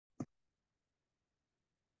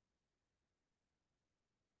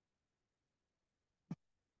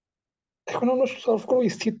এখন আমরা সলভ করবো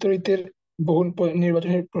স্থির তড়িতের বহুল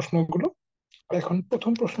নির্বাচনের প্রশ্নগুলো। এখন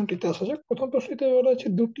প্রথম প্রশ্নটিতে আসা যাক। প্রথম প্রশ্নটিতে বলা হচ্ছে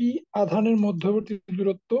দুটি আধানের মধ্যবর্তী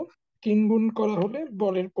দূরত্ব 3 গুণ করা হলে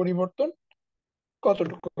বলের পরিবর্তন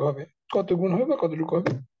কতটুকু হবে, কত গুণ হবে বা কতটুকু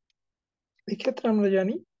হবে। এই ক্ষেত্রে আমরা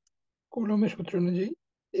জানি কুলম্বের সূত্র অনুযায়ী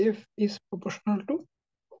F is proportional to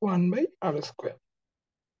 1/r²।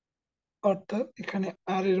 অর্থাৎ এখানে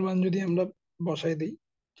আর এর মান যদি আমরা বসাই দিই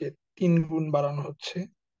যে 3 গুণ বাড়ানো হচ্ছে,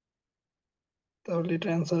 তাহলে এটা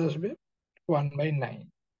অ্যান্সার আসবে 1/9।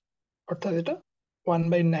 অর্থাৎ এটা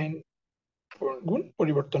 1/9 গুণ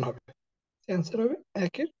পরিবর্তন হবে। অ্যান্সার হবে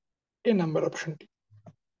একের এ নাম্বার অপশনটি।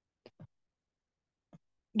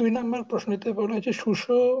 2 নাম্বার প্রশ্নতে বলা হয়েছে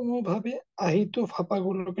সুষমভাবে আহিত ফাঁপা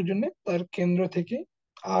গোলকের জন্য তার কেন্দ্র থেকে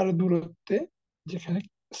আর দূরত্বে, যেখানে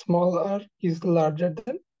small R is larger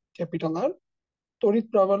then capital আর, তড়িৎ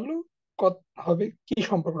প্রাবল্য কত হবে, কি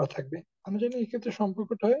সম্পর্কটা থাকবে। আমরা জানি এই ক্ষেত্রে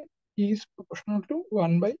সম্পর্কটা হয় ইজ প্রপোর্শনাল টু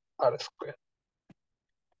 1/r²।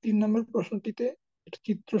 3 নম্বর প্রশ্নটিতে একটা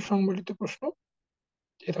চিত্র সংবলিত প্রশ্ন।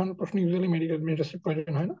 এই ধরনের প্রশ্ন ইউজুয়ালি মেডিকেল মেডিসিন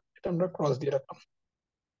প্রয়োজন হয় না, এটা আমরা ক্রস দিয়ে রাখলাম।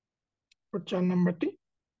 4 নম্বরটি,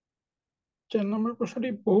 4 নম্বর প্রশ্নটি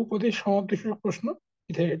বহুপদীর সমাপ্তিসূচক প্রশ্ন,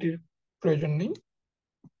 এটির প্রয়োজন নেই।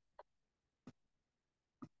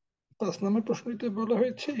 5 নম্বর প্রশ্নটিতে বলা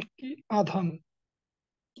হয়েছে একটি আধান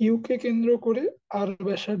কিউ কে কেন্দ্র করে আর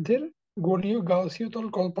ব্যাসার্ধের গোলীয় গাউসীয় তল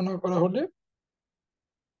কল্পনা করা হলে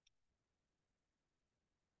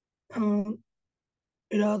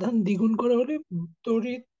এর আধান দ্বিগুণ করা হলে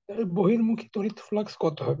তড়িৎ বহির্মুখী তড়িৎ ফ্লাক্স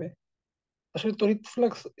কত হবে। আসলে তড়িৎ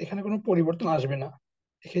ফ্লাক্স এখানে কোনো পরিবর্তন আসবে না,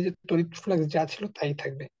 এক্ষেত্রে তড়িৎ ফ্লাক্স যা ছিল তাই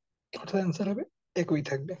থাকবে, অর্থাৎ অ্যান্সার হবে একই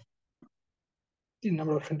থাকবে। 3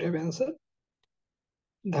 নম্বর অপশনটি হবে অ্যান্সার।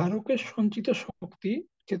 ধারকের সঞ্চিত শক্তি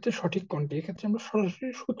ক্ষেত্রে সঠিক কোনটি। এক্ষেত্রে আমরা সরাসরি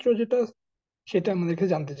সূত্র যেটা সেটা আমাদেরকে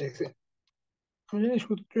জানতে চাইছে। আমরা জানি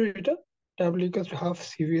সূত্র এটা W equals to half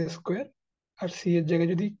CV square, R C এর জায়গায়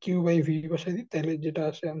যদি কিউ বাই ভি বসাই দিই তাহলে যেটা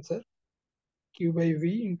আসে answer Q by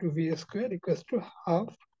V into V square equals to half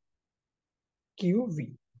Q V.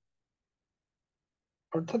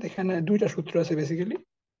 অর্থাৎ এখানে দুইটা সূত্র আছে বেসিক্যালি,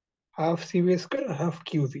 হাফ সিভি স্কোয়ার আর হাফ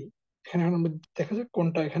কিউ ভি। এখানে এখন আমরা দেখা যাক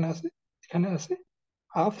কোনটা এখানে আছে। এখানে আছে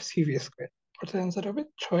হাফ সিভি স্কোয়ার, অর্থাৎ অ্যান্সার হবে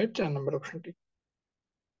 6-4 নম্বর অপশনটি।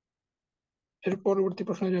 এর পরবর্তী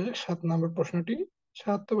প্রশ্ন যাওয়া যাক 7 নম্বর প্রশ্নটি।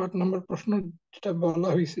 7 ও 8 নম্বর প্রশ্ন যেটা বলা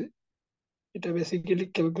হয়েছে এটা বেসিক্যালি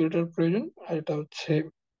ক্যালকুলেটর প্রয়োজন, আর এটা হচ্ছে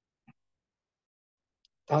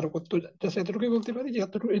ধারকত্ব। জাস্ট এতটুকুই বলতে পারি যে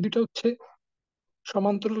এতটুকু, এই দুটো হচ্ছে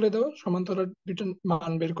সমান্তরালে দেওয়া, সমান্তরাল দুটো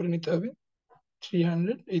মান বের করে নিতে হবে।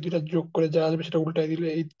 300, এই দুটা যোগ করে যা আসবে সেটা উল্টাই দিলে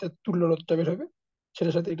এইটা তুল্য রোধটা বের হবে,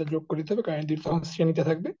 সেটার সাথে এটা যোগ করে দিতে হবে কারণ এই দুটো তখন শ্রেণীতে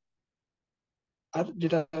থাকবে। আর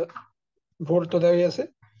যেটা ভোল্ট তো দেওয়াই আছে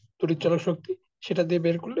তড়িৎচালক শক্তি, সেটা দিয়ে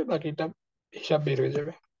বের করলে বাকিটা হিসাব বের হয়ে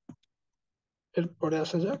যাবে। এরপরে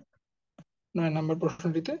আসা যাক 9 নম্বর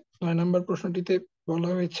প্রশ্নটিতে। 9 নম্বর প্রশ্নটিতে বলা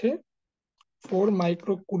হয়েছে 4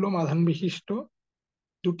 মাইক্রো কুলম আধান বিশিষ্ট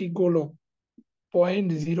দুটি গোলক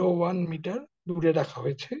 0.01 মিটার দূরে রাখা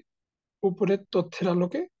হয়েছে, উপরের তথ্যের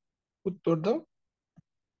আলোকে উত্তর দাও।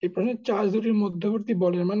 এই প্রশ্নের চার্জ দুটির মধ্যবর্তী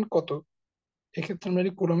বলের মান কত। এক্ষেত্রে আমরা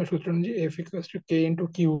এই কুলমের সূত্র অনুযায়ী F equals to K into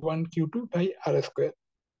Q1 Q2/r²।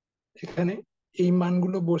 এখানে এই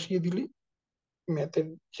মানগুলো বসিয়ে দিলে ম্যাথের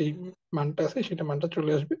যে মানটা আছে সেটা মানটা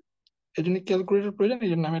চলে আসবে। এই জন্য ক্যালকুলেটর প্রয়োজন,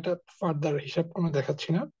 এই জন্য আমি এটা ফার্দার হিসাব কোনো দেখাচ্ছি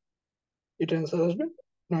না। এটা অ্যান্সার আসবে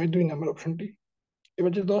 2 নম্বর অপশনটি।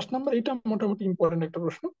 এবার যে 10 নম্বর, এটা মোটামুটি ইম্পর্টেন্ট একটা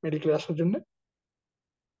প্রশ্ন মেডিকেলে আসার জন্য।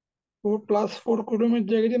 4+4 কুলমের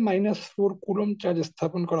জায়গায় যে -4 কুলম চার্জ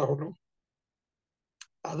স্থাপন করা হলো,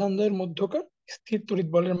 আধান দ্বয়ের মধ্যকার স্থির তড়িৎ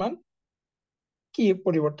বলের মান কি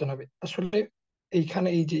পরিবর্তন হবে। আসলে এইখানে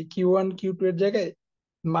এই যে Q1 Q2 এর জায়গায়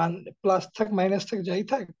মান প্লাস থাক মাইনাস থাক যাই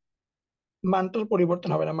থাক, মানটার পরিবর্তন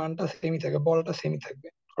হবে না, মানটা সেমই থাকবে, বলটা সেমই থাকবে,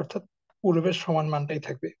 অর্থাৎ পূর্বের সমান মানটাই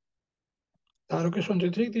থাকবে। ধারকের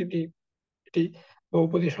সঞ্চিত শক্তি এটি এটি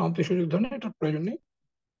বহুপদী সমাপ্তি সুযোগ ধরনের, এটার প্রয়োজন নেই।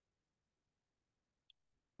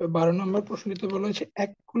 12 নম্বর প্রশ্নটিতে বলা হয়েছে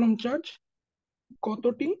 1 কুলম চার্জ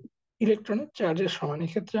কতটি ইলেকট্রনের চার্জের সমান।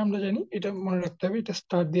 এক্ষেত্রে আমরা জানি, এটা মনে রাখতে হবে, এটা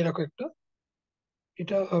স্টার দিয়ে রাখো একটা,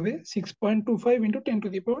 এটা হবে 6.25 ইন্টু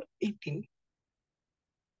 10⁻18।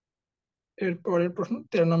 এর পরের প্রশ্ন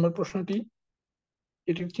 13 নম্বর প্রশ্নটি,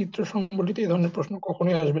 এটির চিত্র সংবলিত এই ধরনের প্রশ্ন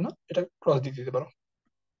কখনোই আসবে না, এটা ক্রস দিয়ে দিতে পারো।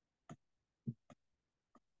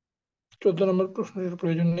 14 নম্বর প্রশ্নের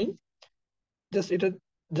প্রয়োজন নেই, জাস্ট এটা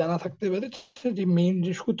জানা থাকতে পারে যে মেইন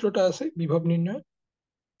যে সূত্রটা আছে বিভব নির্ণয়,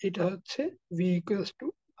 এটা হচ্ছে ভি ইকুয়ালস টু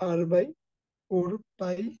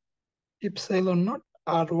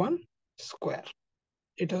r/4πε0r1²।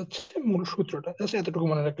 এটা হচ্ছে মূল সূত্রটা, জাস্ট এতটুকু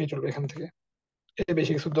মনে রাখলেই চলবে এখান থেকে, এর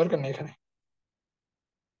বেশি কিছু দরকার নেই এখানে।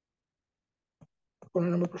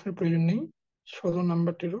 15 নম্বর প্রশ্নের প্রয়োজন নেই, 16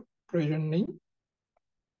 নম্বরটিরও প্রয়োজন নেই।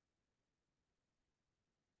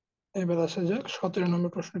 এবার আসা যাক 17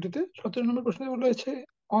 নম্বর প্রশ্নটিতে। 17 নম্বর প্রশ্নে বলা হয়েছে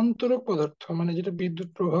অন্তরক পদার্থ মানে যেটা বিদ্যুৎ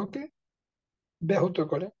প্রবাহকে ব্যাহত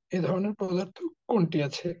করে এ ধরনের পদার্থ কোনটি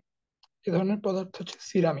আছে? এ ধরনের পদার্থ হচ্ছে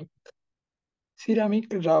সিরামিক। সিরামিক,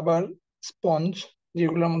 রাবার, স্পঞ্জ,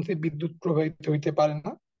 যেগুলোর মধ্যে বিদ্যুৎ প্রবাহিত হইতে পারে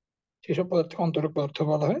না সেসব পদার্থকে অন্তরক পদার্থ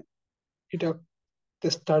বলা হয়। এটা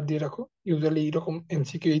স্টার দিয়ে রাখো, ইউজুয়ালি এরকম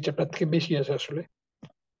এমসিকিউ এই চ্যাপ্টার থেকে বেশি আসে আসলে।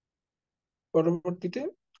 পরবর্তীতে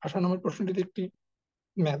 18 নম্বর প্রশ্নটিতে একটি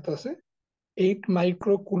ম্যাথ আছে। 8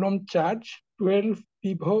 মাইক্রো কুলম চার্জ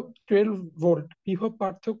 12 ভোল্ট বিভব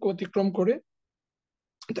পার্থক্য অতিক্রম করে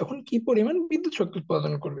তখন কি পরিমাণ বিদ্যুৎ শক্তি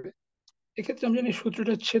উৎপাদন করবে? এক্ষেত্রে আমরা জানি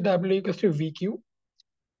সূত্রটা হচ্ছে W equals to V Q.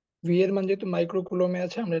 V এর মান যেহেতু মাইক্রো কুলমে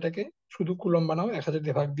আছে আমরা এটাকে শুধু কুলম বানাবো, 1000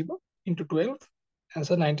 দিয়ে ভাগ দিব, ইন্টু 12,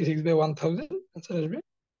 অ্যান্সার 96/1000, অ্যান্সার আসবে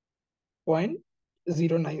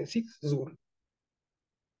 0.096 জুল।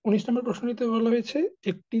 19 নম্বর প্রশ্নটিতে বলা হয়েছে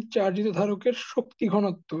একটি চার্জিত ধারকের শক্তি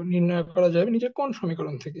ঘনত্ব নির্ণয় করা যাবে নিচে কোন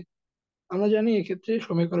সমীকরণ থেকে? আমরা জানি এক্ষেত্রে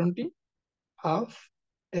সমীকরণটি half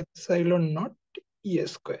epsilon not E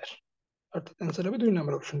square, অর্থাৎ অ্যান্সার হবে 2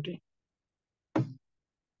 নম্বর অপশনটি।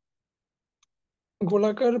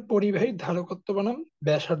 গোলাকার পরিবাহী ধারকত্ব বনাম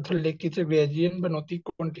ব্যাসার্ধ লেখিতের গ্রেডিয়েন্ট বা নতি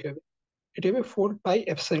কোনটি হবে? এটি হবে 4 পাই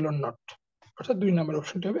এপসাইলন নট, অর্থাৎ 2 নম্বর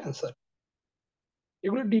অপশনটি হবে অ্যান্সার।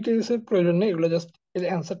 এগুলো ডিটেলস এর প্রয়োজন নেই, এগুলো জাস্ট এর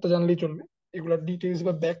অ্যান্সারটা জানলেই চলবে। এগুলো ডিটেলস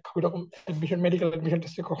বা ব্যাখ্যা ওইরকম অ্যাডমিশন মেডিকেল অ্যাডমিশন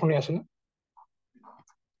টেস্টে কখনোই আসে না।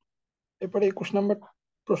 এরপরে 21 নম্বর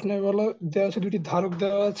প্রশ্নে বলা দেওয়া আছে দুটি ধারক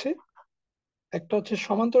দেওয়া আছে, একটা হচ্ছে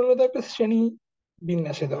সমান্তরাল দেওয়া, একটা শ্রেণী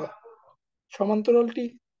বিন্যাসে দেওয়া। সমান্তরালটি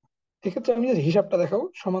এক্ষেত্রে আমি যদি হিসাবটা দেখাবো,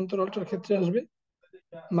 সমান্তরালটার ক্ষেত্রে আসবে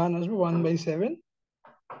মান আসবে 1/7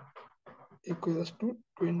 ইকুয়ালস টু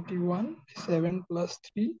 21, 7 প্লাস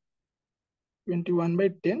 3,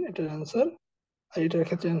 21/10 এটার অ্যান্সার। আর এটার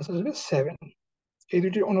ক্ষেত্রে অ্যান্সার আসবে 7। এই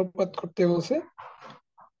দুটির অনুপাত করতে বলছে।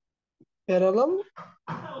 প্যারালাল,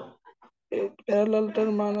 প্যারালালটার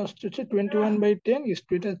মান আসছে হচ্ছে 21/10,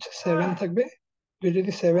 এটা হচ্ছে 7 থাকবে।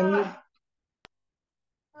 যদি 7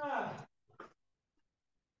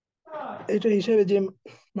 এটা হিসাবে যে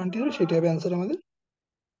মানটি হবে সেটা হবে অ্যান্সার আমাদের।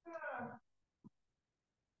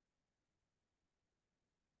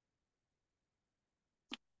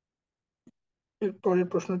 এর পরের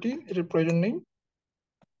প্রশ্নটি, এটার প্রয়োজন নেই।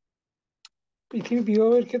 পৃথিবী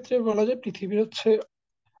বিভবের ক্ষেত্রে বলা যায় পৃথিবীর হচ্ছে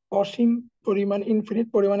অসীম পরিমাণ, ইনফিনিট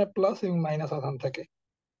পরিমাণে প্লাস এবং মাইনাস আধান থাকে।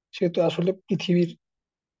 সেহেতু আসলে পৃথিবীর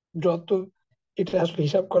যত, এটা আসলে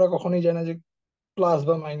হিসাব করা কখনোই যায় না যে প্লাস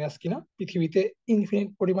বা মাইনাস কিনা। পৃথিবীতে ইনফিনিট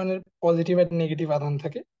পরিমাণের পজিটিভ আর নেগেটিভ আধান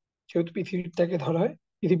থাকে, সেহেতু পৃথিবীটাকে ধরা হয়,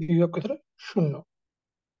 পৃথিবী বিভবকে ধরা হয় 0।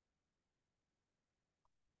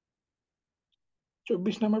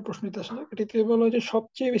 24 নম্বর প্রশ্নটি আসলে এটিতে বলা হয় যে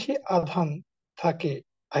সবচেয়ে বেশি আধান থাকে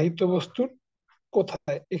আহিত বস্তুর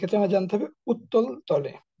কোথায়? এক্ষেত্রে আমরা জানতে হবে উত্তল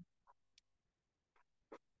তলে।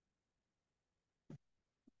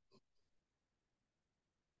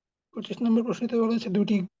 25 নম্বর প্রশ্নতে বলা হয়েছে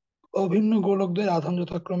দুটি অভিন্ন গোলকদ্বয়ের আধান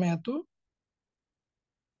যথাক্রমে এত,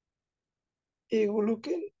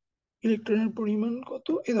 এগুলোকে ইলেকট্রনের পরিমাণ কত?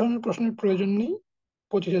 এ ধরনের প্রশ্নের প্রয়োজন নেই।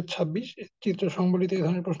 25 আর 26 চিত্র সংবলিত এ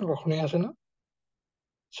ধরনের প্রশ্ন কখনোই আসে না।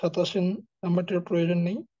 27 নাম্বারটির প্রয়োজন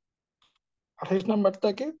নেই। 28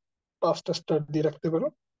 নাম্বারটাকে 5টা স্টার দিয়ে রাখতে পারো।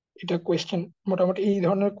 এটা কোয়েশ্চেন, মোটামুটি এই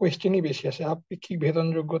ধরনের কোয়েশ্চেনই বেশি আসে। আপেক্ষিক ভেদন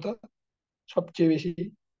যোগ্যতা সবচেয়ে বেশি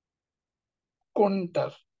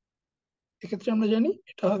কোনটার? এক্ষেত্রে আমরা জানি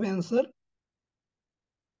এটা হবে অ্যান্সার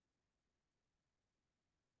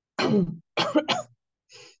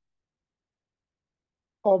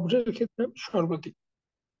অব্রের ক্ষেত্রে সর্বাধিক।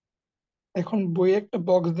 এখন বইয়ে একটা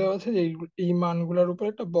বক্স দেওয়া আছে যে এই মানগুলোর উপর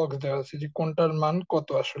একটা বক্স দেওয়া আছে যে কোনটার মান কত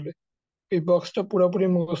আসলে। এই বক্সটা পুরোপুরি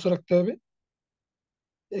মুখস্থ রাখতে হবে।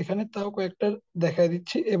 এখানে তাও কয়েকটা দেখাই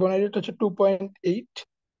দিচ্ছি। এবং এটা হচ্ছে 2.8,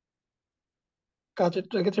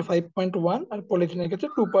 কাঁচেরটার ক্ষেত্রে 5.1, আর পলিথিনের ক্ষেত্রে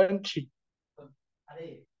 2.3।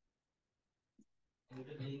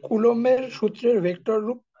 কুলম্বের সূত্রের ভেক্টর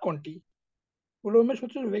রূপ কোনটি? কুলম্বের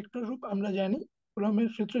সূত্রের ভেক্টর রূপ আমরা জানি, কুলম্বের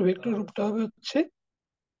সূত্রের ভেক্টর রূপটা হবে হচ্ছে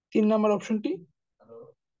 3 নম্বর অপশনটি।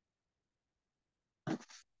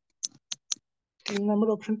 3 নম্বর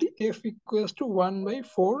অপশনটি F equals to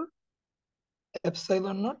 1/4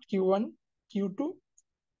 epsilon not Q1 Q2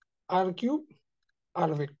 R cube R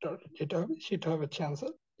vector, যেটা হবে সেটা হবে হচ্ছে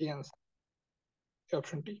অ্যান্সার। এই অ্যান্সার এই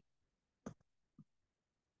অপশনটি।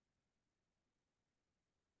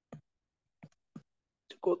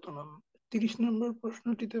 কত নম্বর? 30 নম্বর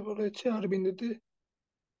প্রশ্নটিতে বলা হয়েছে আর বিন্দুতে,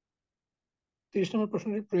 30 নম্বর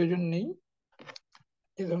প্রশ্নটির প্রয়োজন নেই,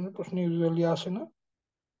 এই ধরনের প্রশ্ন ইউজুয়ালি আসে না।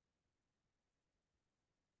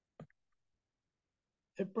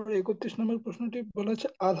 এরপর 31 নম্বর প্রশ্নটি বলা আছে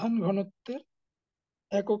আধান ঘনত্বের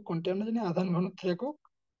একক কোনটি? আমরা জানি আধান ঘনত্বের একক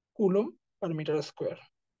কুলম পার মিটার স্কোয়ার।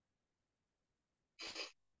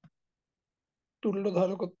 তুল্য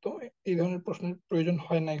ধারকত্ব, এই ধরনের প্রশ্নের প্রয়োজন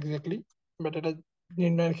হয় না এক্স্যাক্টলি, বাট এটা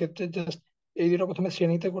নির্ণয়ের ক্ষেত্রে জাস্ট এই দুটো প্রথমে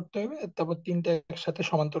শ্রেণীতে করতে হবে, আর তারপর তিনটা একসাথে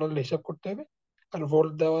সমান্তরাল হিসাব করতে হবে, আর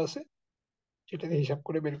ভোল্ট দেওয়া আছে সেটা দিয়ে হিসাব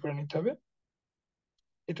করে বের করে নিতে হবে।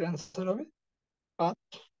 এটার অ্যান্সার হবে 5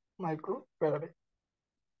 মাইক্রো ফ্যারাডে।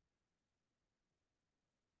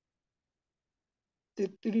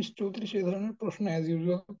 33, 34 এই ধরনের প্রশ্ন অ্যাজ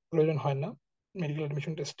ইউজুয়াল প্রয়োজন হয় না মেডিকেল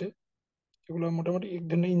অ্যাডমিশন টেস্টে। এগুলো মোটামুটি এক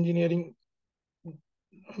ধরনের ইঞ্জিনিয়ারিং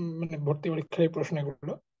মানে ভর্তি পরীক্ষার এই প্রশ্ন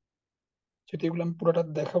এগুলো, যদি এগুলো আমি পুরোটা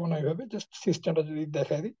দেখাবো না, এইভাবে জাস্ট সিস্টেমটা যদি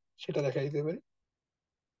দেখাই দিই সেটা দেখাই দিতে পারি।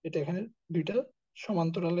 এটা এখানে দুইটা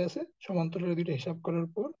সমান্তরালে আছে, সমান্তরালে দুইটা হিসাব করার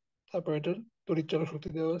পর তারপর এটার তড়িৎচালক শক্তি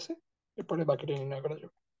দেওয়া আছে, এরপরে বাকিটা নির্ণয় করা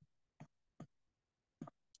যাবে।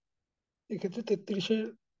 এক্ষেত্রে 33-এর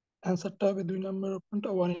অ্যান্সারটা হবে 2 নম্বর অপশনটা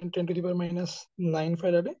 1 ×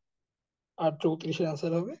 10⁻⁹ আর 34-এর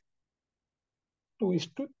অ্যান্সার হবে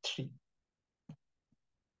 2:3।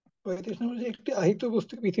 35 নম্বর যে একটি আহিত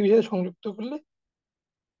বস্তুকে পৃথিবীর সাথে সংযুক্ত করলে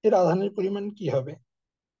এর আধানের পরিমাণ কি হবে?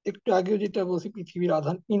 একটু আগেও যেটা বলছি, পৃথিবীর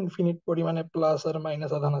আধান ইনফিনিট পরিমাণে প্লাস আর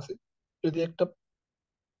মাইনাস আধান আছে। যদি একটা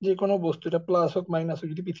যে কোনো বস্তু, এটা প্লাস হোক মাইনাস হোক,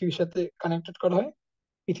 যদি পৃথিবীর সাথে কানেক্টেড করা হয়,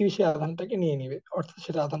 পৃথিবী সেই আধানটাকে নিয়ে নিবে, অর্থাৎ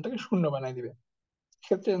সেটা আধানটাকে শূন্য বানায় দিবে।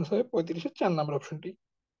 ক্ষেত্রে অ্যান্সার হবে 35-এর 4 নম্বর অপশনটি।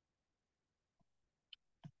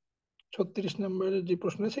 36 নম্বরের যে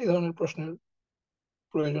প্রশ্ন আছে, এই ধরনের প্রশ্নের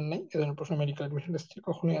প্রয়োজন নেই, এই ধরনের প্রশ্ন মেডিকেল অ্যাডমিশন টেস্টে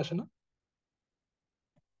কখনোই আসে না।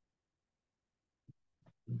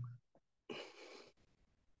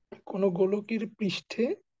 কোন গোলকের পৃষ্ঠে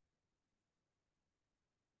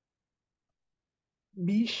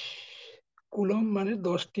 20 কুলম্ব মানে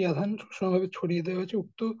 10টি আধান সমানভাবে ছড়িয়ে দেওয়া হয়েছে।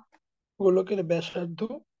 উক্ত গোলকের ব্যাসার্ধ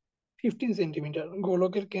 15 সেন্টিমিটার,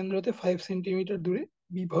 গোলকের কেন্দ্র হতে 5 সেন্টিমিটার দূরে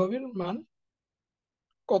বিভবের মান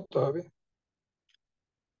কত হবে?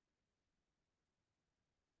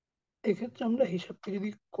 এক্ষেত্রে আমরা হিসাবটা যদি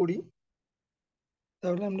করি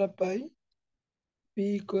তাহলে আমরা পাই p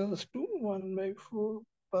equals to 1/4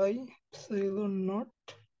 pi epsilon naught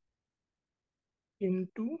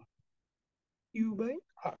into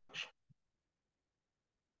q/r।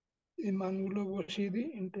 এই মানগুলো বসিয়ে দিই,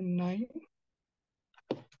 ইন্টু 9,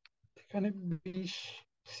 এখানে 20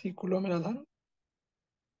 সি কুলমের আধান,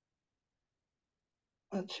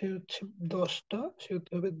 আর সে হচ্ছে 10টা, সে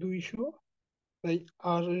হতে হবে 200, তাই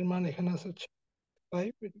আর এর মান এখানে আছে হচ্ছে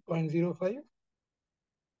 5.05,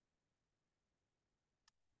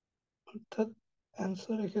 অর্থাৎ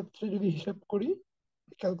অ্যান্সার এক্ষেত্রে যদি হিসাব করি,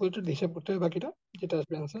 ক্যালকুলেটর হিসাব করতে হবে বাকিটা, যেটা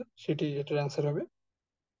আসবে অ্যান্সার সেটি এটার অ্যান্সার হবে।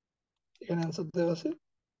 এখানে অ্যান্সার দেওয়া আছে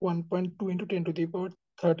 1.2 ×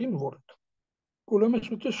 10⁻13 ভোল্ট। কুলমের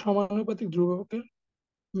সূত্রে সমানুপাতিক ধ্রুবকের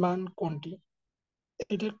মান কোনটি?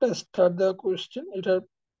 এটা একটা স্টার দেওয়া কোয়েশ্চেন, এটা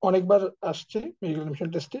অনেকবার আসছে মেডিকেল অ্যাডমিশন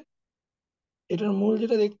টেস্টে। এটার মূল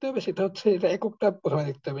যেটা দেখতে হবে সেটা হচ্ছে, এটা এককটা প্রথমে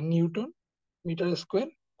দেখতে হবে, Newton metre square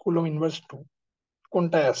coulomb inverse 2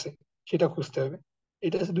 কোনটায় আছে সেটা খুঁজতে হবে।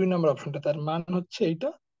 এটা আছে 2 নম্বর অপশনটা, তার মান হচ্ছে এইটা।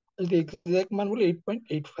 যদি এক্সাক্ট মান বলি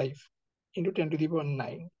 8.85 ×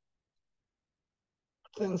 10⁹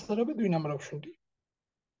 অ্যান্সার হবে 2 নম্বর অপশনটি।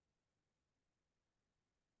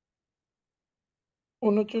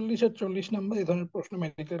 39 আর 40 নম্বর এই ধরনের প্রশ্ন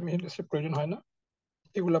মেডিকেল অ্যাডমিশন টেস্টে প্রয়োজন হয় না,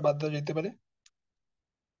 এগুলা বাদ দেওয়া যেতে পারে।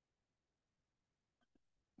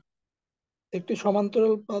 একটি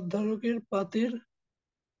সমান্তরাল পাত ধারকের পাতের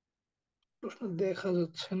প্রশ্ন দেখা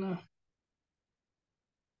যাচ্ছে না,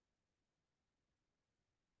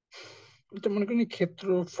 এটা মনে করি ক্ষেত্র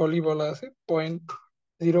ফলই বলা আছে,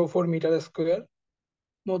 0.04 মিটার স্কোয়ার।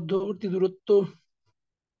 মধ্যবর্তী দূরত্ব,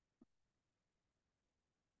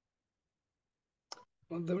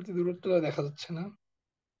 মধ্যবর্তী দূরত্ব দেখা যাচ্ছে না,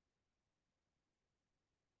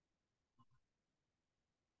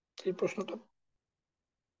 এই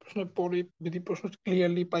প্রশ্নের পরে যদি প্রশ্ন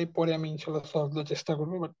ক্লিয়ারলি পাই পরে আমি ইনশাল্লাহ সলভ দেওয়ার চেষ্টা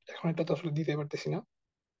করবো, বাট এখন এটা তো আসলে দিতে পারতেছি না,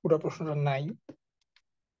 পুরো প্রশ্নটা নাই।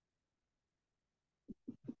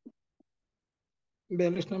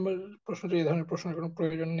 42 নম্বর প্রশ্নটা এই ধরনের প্রশ্নের কোনো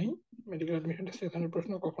প্রয়োজন নেই, মেডিকেল অ্যাডমিশন টেস্টে এই ধরনের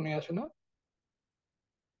প্রশ্ন কখনোই আসে না।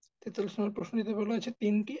 43 নম্বর প্রশ্নটিতে বলা হয়েছে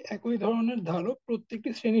তিনটি একই ধরনের ধারক প্রত্যেকটি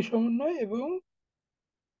শ্রেণী সমন্বয় এবং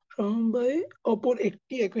সমবায়ে অপর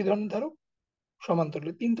একটি একই ধরনের ধারক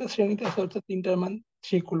সমান্তরালে। তিনটা শ্রেণীতে আছে, অর্থাৎ তিনটার মান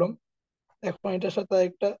 3 কুলম। এখন এটার সাথে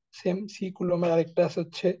একটা সেম সি কুলমের আরেকটা আছে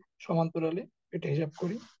হচ্ছে সমান্তরালে, এটা হিসাব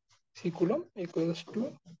করি। C coulomb equals to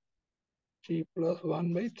 3 +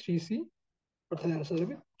 1/3c, অর্থাৎ অ্যান্সার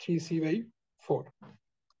হবে 3c/4।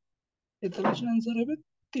 43 এর অ্যান্সার হবে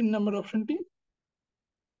 3 নম্বর অপশনটি। 44 নম্বর প্রশ্নটিতে বলা হয়েছে 3 টি একই ধরনের ধারক প্রত্যেকটি শ্রেণী সমন্বয় এবং সমবায়ে অপর একটি একই ধরনের ধারক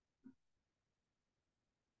সমান্তরালে। তিনটা শ্রেণীতে আছে, অর্থাৎ তিনটার মান 3 কুলম। এখন এটার সাথে একটা সেম সি কুলমের আরেকটা আছে হচ্ছে সমান্তরালে, এটা হিসাব করি। C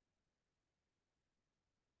coulomb equals to 3 + 1/3c, অর্থাৎ অ্যান্সার হবে 3c/4। 45 নম্বর প্রশ্নটিতে বলা হয়েছে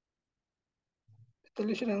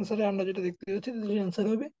 ৪৫-এর অ্যান্সারে আমরা যেটা দেখতে পাচ্ছি, অ্যান্সার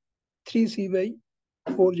হবে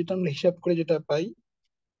 3c/4, যেটা আমরা হিসাব করে যেটা পাই।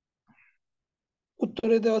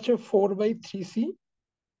 উত্তরে দেওয়া আছে 4/3c।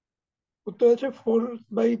 উত্তরে আছে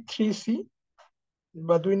 4/3c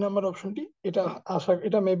বা 2 নম্বর অপশনটি।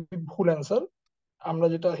 এটা মেবি ভুল অ্যান্সার। আমরা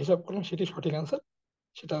যেটা হিসাব করলাম সেটি সঠিক অ্যান্সার।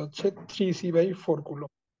 সেটা হচ্ছে 3c/4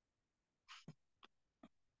 কুলম্ব।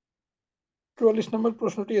 ৪৪ নম্বর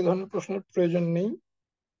প্রশ্নটি এ ধরনের প্রশ্নের প্রয়োজন নেই,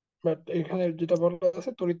 বাট এখানে যেটা বলা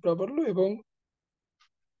আছে তড়িৎ প্রাবল্য এবং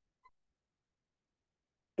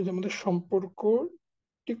এদের মধ্যে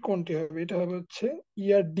সম্পর্কটি কোনটি হবে, এটা হবে হচ্ছে ই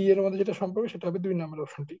আর ডি এর মধ্যে যেটা সম্পর্ক সেটা হবে 2 নম্বর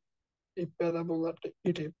অপশনটি। এই প্যারাবোলাটা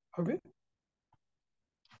এটি হবে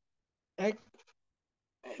এক।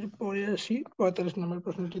 এরপরে আসি ৪৫ নম্বর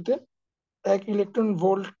প্রশ্নটিতে। 1 ইলেকট্রন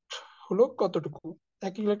ভোল্ট হলো কতটুকু?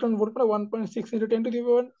 1 ইলেকট্রন ভোল্ট মানে 1.6 ×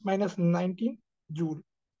 10⁻⁹ জুল।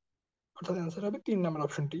 অর্থাৎ অ্যান্সার হবে 3 নম্বর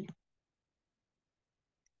অপশনটি।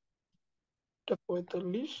 এটা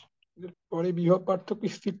 ৪৫। পরে বিভব পার্থক্য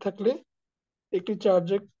স্থির থাকলে একটি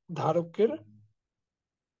চার্জের ধারকের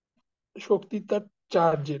শক্তি তার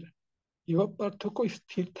চার্জের বিভব পার্থক্য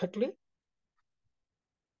স্থির থাকলে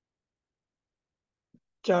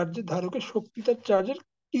চার্জের ধারকের শক্তি তার চার্জের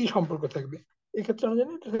কি সম্পর্ক থাকবে? এক্ষেত্রে আমরা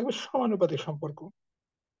জানি এটা থাকবে সমানুপাতিক সম্পর্ক।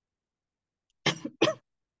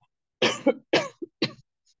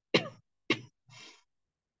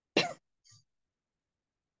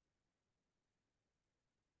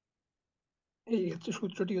 এই হচ্ছে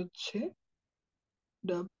সূত্রটি হচ্ছে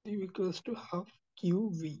W equals to half Q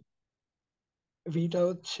V. ভিটা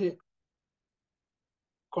হচ্ছে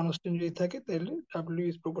কনস্ট্যান্ট যদি থাকে তাহলে W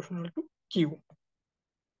is proportional to Q.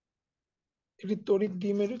 এটি তড়িৎ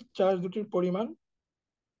দ্বিমেরুর চার্জ দুটির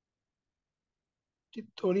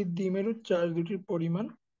পরিমাণ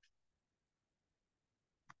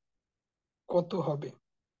কত হবে?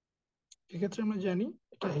 এক্ষেত্রে আমরা জানি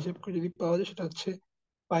এটা হিসাব করে যদি পাওয়া যায় সেটা হচ্ছে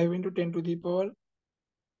 5 × 10⁻⁻⁹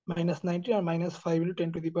 আর -5 ×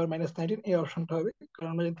 10⁻⁻⁹ এই অপশনটা হবে। কারণ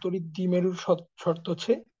আমরা জানি তড়িৎ দ্বিমেরুর শর্ত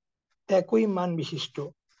হচ্ছে একই মান বিশিষ্ট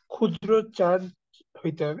ক্ষুদ্র চার্জ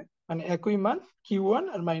হইতে হবে, মানে একই মান Q1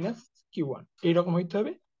 আর -Q1 এইরকম হইতে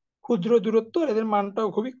হবে। ক্ষুদ্র দূরত্ব আর এদের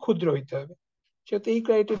মানটাও খুবই ক্ষুদ্র হইতে হবে। সেহেতু এই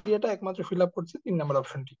ক্রাইটেরিয়াটা একমাত্র ফিল আপ করছে 3 নম্বর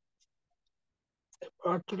অপশনটি।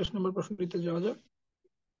 ৪৮ নম্বর প্রশ্নটিতে যাওয়া যাক।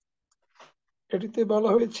 এটিতে বলা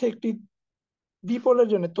হয়েছে একটি দ্বিপোলের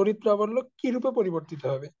জন্য তড়িৎ প্রাবল্য কি রূপে পরিবর্তিত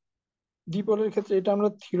হবে? দ্বিপোলের ক্ষেত্রে এটা আমরা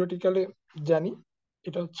থিওরিটিক্যালে জানি,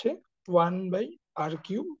 এটা হচ্ছে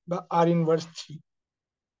 1/r³ বা r−3।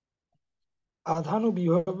 আধান ও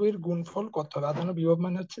বিভবের গুণফল কত হবে? আধান ও বিভব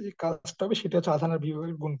মানে হচ্ছে যে কাজটা হবে সেটা হচ্ছে আধান আর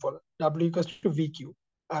বিভবের গুণফল, W ইকুয়ালস টু VQ।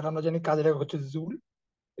 আর আমরা জানি কাজের একক হচ্ছে জুল।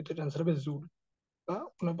 এটা অ্যান্সার হবে জুল বা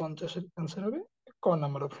 49-এর অ্যান্সার হবে ক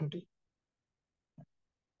নাম্বার অপশনটি।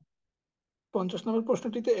 50 নম্বর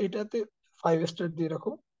প্রশ্নটিতে এটাতে 5 স্টার দিয়ে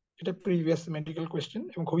রাখো। এটা প্রিভিয়াস মেডিকেল কোয়েশ্চেন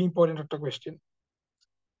এবং খুবই ইম্পর্টেন্ট একটা কোয়েশ্চেন।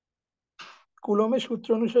 কুলম্বের সূত্র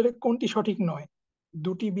অনুসারে কোনটি সঠিক নয়?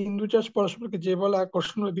 দুটি বিন্দু চার্জ পরস্পরকে যে বলে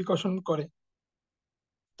আকর্ষণ ও বিকর্ষণ করে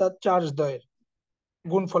তার চার্জ দ্বয়ের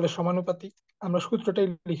গুণফলের সমানুপাতিক। আমরা সূত্রটাই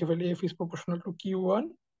লিখে ফেলি, F is proportional to Q1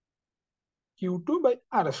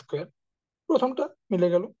 Q2/r²। প্রথমটা মিলে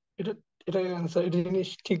গেল। এটা এটা অ্যান্সার, এটা জিনিস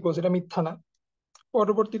ঠিক বলছে, এটা মিথ্যা না।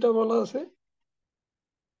 পরবর্তীটা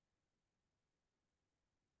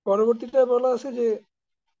বলা আছে যে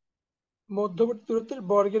মধ্যবর্তী দূরত্বের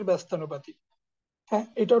বর্গের ব্যস্তানুপাতিক। হ্যাঁ,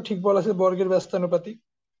 এটাও ঠিক বলা আছে, বর্গের ব্যস্তানুপাতিক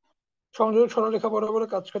সংযোগ সরলরেখা বরাবর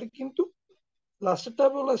কাজ করে। কিন্তু লাস্টেরটা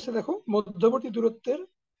বলা আছে দেখো মধ্যবর্তী দূরত্বের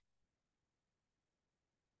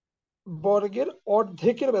বর্গের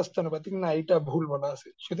অর্ধেকের ব্যস্তানুপাতিক। না, এটা ভুল বলা আছে,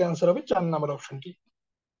 সেটা অ্যান্সার হবে 4 নম্বর অপশনটি।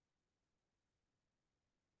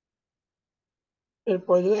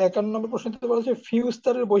 এরপরে যদি 51 নম্বর প্রশ্নতে বলা হচ্ছে ফিউজ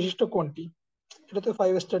তারের বৈশিষ্ট্য কোনটি? এটাতে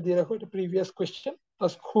 5 স্টার দিয়ে রাখো, এটা প্রিভিয়াস কোয়েশ্চেন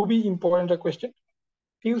প্লাস খুবই ইম্পর্টেন্ট একটা কোয়েশ্চেন।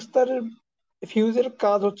 ফিউজ তারের ফিউজের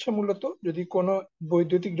কাজ হচ্ছে মূলত যদি কোনো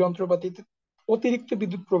বৈদ্যুতিক যন্ত্রপাতিতে অতিরিক্ত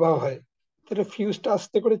বিদ্যুৎ প্রবাহ হয় তাহলে ফিউজটা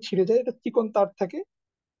আস্তে করে ছিঁড়ে যায়। এটা চিকন তার থাকে,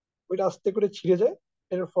 ওইটা আস্তে করে ছিঁড়ে যায়।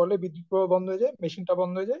 এর ফলে বিদ্যুৎ প্রবাহ বন্ধ হয়ে যায়, মেশিনটা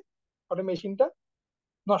বন্ধ হয়ে যায়। ফলে মেশিনটা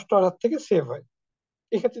নষ্ট হওয়ার হাত থেকে সেভ হয়।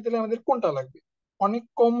 এক্ষেত্রে তাহলে আমাদের কোনটা লাগবে? অনেক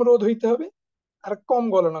কম রোধ হইতে হবে আর কম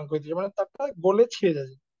গলনাঙ্ক হইতে হবে, মানে তারটা গলে ছিঁড়ে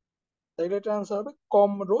যাবে। তাইলে এটা আনসার হবে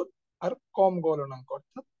কম রোধ আর কম গলনাঙ্ক,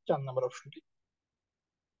 অর্থাৎ 4 নম্বর অপশনটি।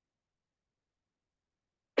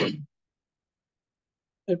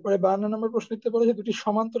 এরপরে 52 নম্বর প্রশ্ন দিতে বলেছে দুটি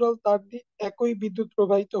সমান্তরাল তার দিয়ে একই বিদ্যুৎ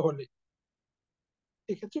প্রবাহিত হলে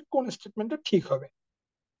এক্ষেত্রে কোন স্টেটমেন্টটা ঠিক হবে?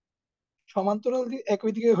 সমান্তরাল দিয়ে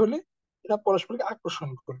একই দিকে হলে এরা পরস্পরকে আকর্ষণ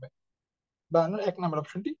করবে। 52 1 নম্বর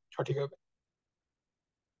অপশনটি সঠিক হবে।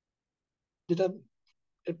 যেটা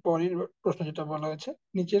এর পরের প্রশ্ন যেটা বলা হয়েছে,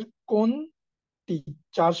 নিচের কোনটি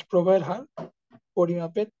চার্জ প্রবাহের হার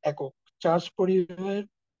পরিমাপের একক? চার্জ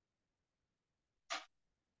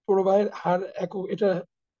প্রবাহের হার একক, এটা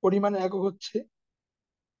পরিমাণের একক হচ্ছে,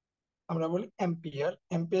 আমরা বলি অ্যাম্পিয়ার।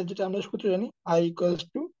 অ্যাম্পিয়ার যেটা আমরা সূত্র জানি, I =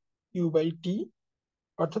 U/T।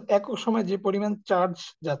 অর্থাৎ একক সময় যে পরিমাণ চার্জ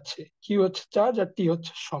যাচ্ছে, কিউ হচ্ছে চার্জ আর টি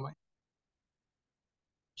হচ্ছে সময়,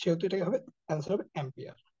 সেহেতু এটাকে হবে, অ্যান্সার হবে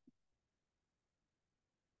অ্যাম্পিয়ার।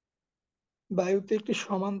 বায়ুতে একটি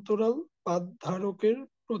সমান্তরাল পাত ধারকের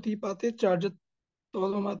প্রতি পাতে চার্জের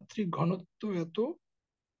তলমাত্রিক ঘনত্ব এত,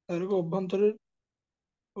 ধারকের অভ্যন্তরের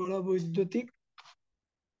পরাবৈদ্যুতিক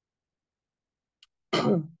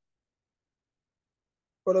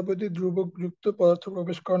পরাবৈদ্যুতিক ধ্রুবক যুক্ত পদার্থ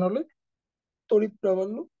প্রবেশ করানো হলে তড়িৎ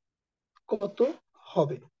প্রাবল্য কত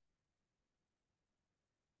হবে?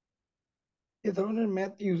 এ ধরনের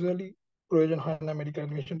ম্যাথ ইউজুয়ালি প্রয়োজন হয় না মেডিকেল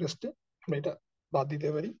অ্যাডমিশন টেস্টে, আমরা এটা বাদ দিতে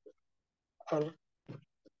পারি। আর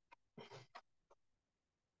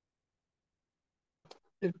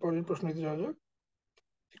এরপরের প্রশ্নটি যাওয়া যাক।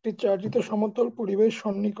 একটি চার্জিত সমতল পরিবাহীর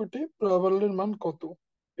সন্নিকটে প্রাবল্যের মান কত?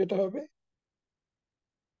 এটা হবে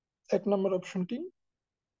 1 নম্বর অপশনটি,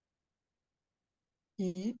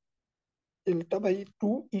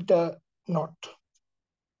 E∆/2η0।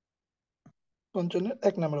 পঞ্চমের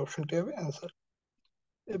 1 নম্বর অপশনটি হবে অ্যান্সার।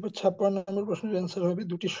 এরপর 56 নম্বর প্রশ্নের অ্যান্সার হবে,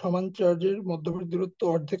 দুটি সমান চার্জের মধ্যবর্তী দূরত্ব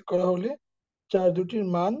অর্ধেক করা হলে চার্জ দুটির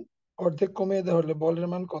মান অর্ধেক কমিয়ে দেওয়া হলে বলের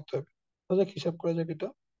মান কত হবে? হিসাব করা যাক এটা।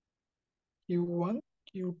 Q1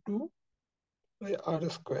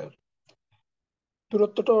 Q2/r²।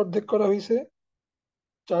 দূরত্বটা অর্ধেক করা হয়েছে,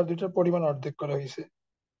 চার্জ দুটার পরিমাণ অর্ধেক করা হয়েছে,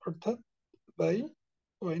 অর্থাৎ বাই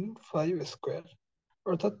 0.5²।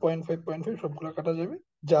 অর্থাৎ 0.5 সবগুলো কাটা যাবে,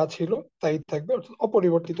 যা ছিল তাই থাকবে, অর্থাৎ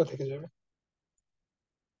অপরিবর্তিত থেকে যাবে।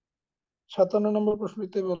 57 নম্বর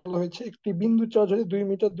প্রশ্নটিতে বলা হয়েছে, একটি বিন্দু চার্জ হলে 2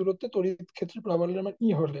 মিটার দূরত্বে তড়িৎ ক্ষেত্রে প্রাবল্যের মান ই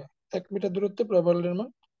হলে 1 মিটার দূরত্বে প্রাবল্যের মান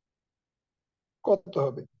কত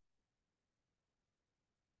হবে?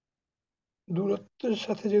 দূরত্বের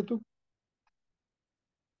সাথে যেহেতু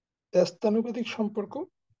ব্যস্তানুপাতিক সম্পর্ক,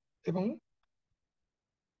 এবং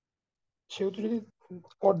সেহেতু যদি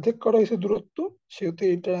অর্ধেক করা হয়েছে দূরত্ব, সেহেতু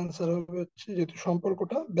এটার অ্যান্সার হবে হচ্ছে, যেহেতু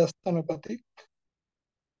সম্পর্কটা ব্যস্তানুপাতিক,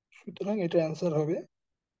 সুতরাং এটার অ্যান্সার হবে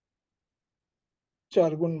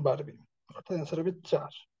 4 গুণ বাড়বে, অর্থাৎ অ্যান্সার হবে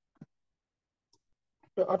 4।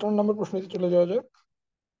 58 নম্বর প্রশ্নতে চলে যাওয়া যাক।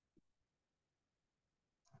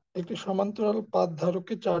 একটি সমান্তরাল পাত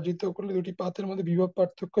ধারককে চার্জিত করলে দুটি পাতের মধ্যে বিভব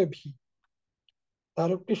পার্থক্য ভি।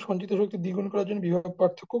 ধারকটির সঞ্চিত শক্তি দ্বিগুণ করার জন্য বিভব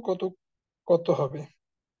পার্থক্য কত কত হবে?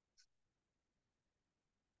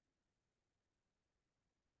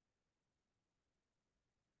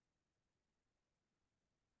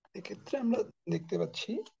 এক্ষেত্রে আমরা দেখতে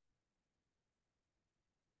পাচ্ছি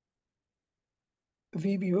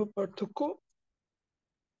ভি বিভব পার্থক্য,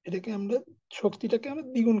 এটাকে আমরা, শক্তিটাকে আমরা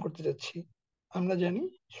দ্বিগুণ করতে যাচ্ছি। আমরা জানি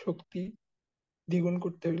শক্তি দ্বিগুণ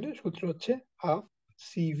করতে হলে সূত্র হচ্ছে ½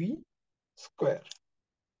 CV²।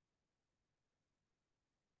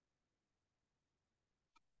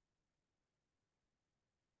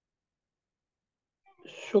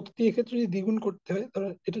 শক্তি এক্ষেত্রে যদি দ্বিগুণ করতে হয়, ধরো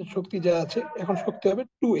এটা শক্তি যা আছে, এখন শক্তি হবে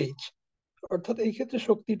 2H। অর্থাৎ এই ক্ষেত্রে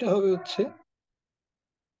শক্তিটা হবে হচ্ছে,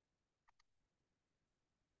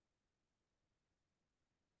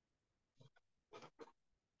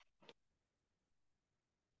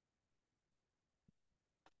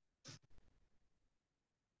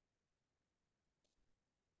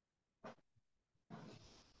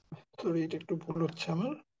 সরি এটা একটু ভুল হচ্ছে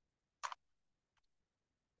আমার,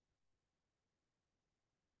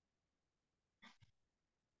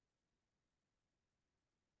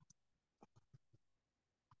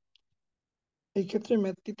 এই ক্ষেত্রে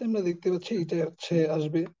ম্যাথটিতে আমরা দেখতে পাচ্ছি এটা হচ্ছে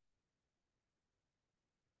আসবে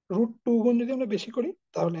 √2 গুণ, যদি আমরা বেশি করি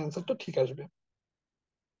তাহলে অ্যান্সারটা ঠিক আসবে,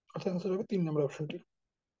 অর্থাৎ অ্যান্সার হবে 3 নম্বর অপশনটি।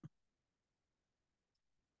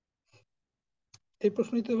 এই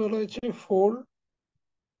প্রশ্নটিতে বলা হয়েছে 4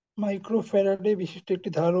 মাইক্রোফ্যারাডে বিশিষ্ট একটি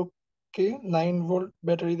ধারককে 9 ভোল্ট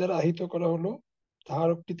ব্যাটারি দ্বারা আহিত করা হলো,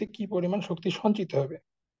 ধারকটিতে কি পরিমাণ শক্তি সঞ্চিত হবে?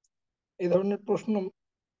 এই ধরনের প্রশ্ন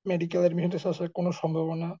মেডিকেল অ্যাডমিশন টেস্টে আসার কোনো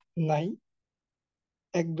সম্ভাবনা নাই,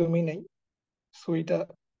 একদমই নাই। সো এটা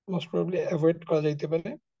মোস্ট প্রবাবলি অ্যাভয়েড করা যাইতে পারে।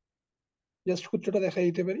 জাস্ট সূত্রটা দেখা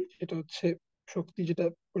দিতে পারি, সেটা হচ্ছে শক্তি যেটা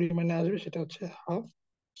পরিমাণে আসবে সেটা হচ্ছে ½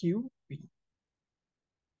 QV।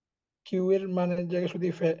 কিউ এর মানের জায়গায় শুধু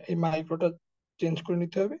এই মাইক্রোটা চেঞ্জ করে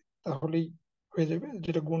নিতে হবে, তাহলেই হয়ে যাবে।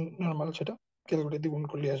 যেটা গুণ নর্মাল, সেটা ক্যালকুলেটর দিয়ে গুণ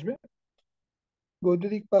করলে আসবে।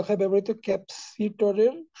 বৈদ্যুতিক পাখায় ব্যবহৃত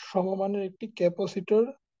ক্যাপাসিটরের সমমানের একটি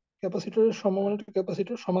ক্যাপাসিটরের সমমানের একটি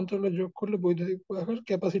ক্যাপাসিটর সমান্তরালে যোগ করলে বৈদ্যুতিক পাখার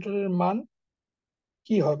ক্যাপাসিটরের মান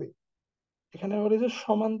কি হবে? এখানে বলে যে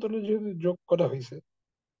সমান্তরালে যেহেতু যোগ করা হয়েছে,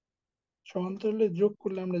 সমান্তরালে যোগ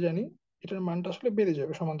করলে আমরা জানি এটার মানটা আসলে বেড়ে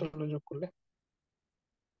যাবে সমান্তরালে যোগ করলে।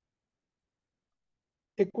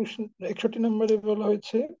 61 নম্বরে বলা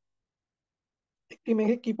হয়েছে একটি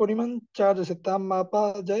মেঘে কি পরিমাণ চার্জ আছে তা মাপা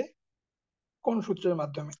যায় কোন সূত্রের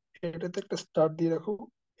মাধ্যমে? এটাতে একটা স্টার দিয়ে রাখো।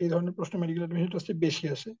 এই ধরনের প্রশ্ন মেডিকেল অ্যাডমিশন টেস্টে বেশি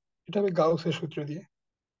আসে। এটা হবে গাউসের সূত্র দিয়ে।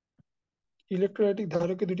 ইলেকট্রোলাইটিক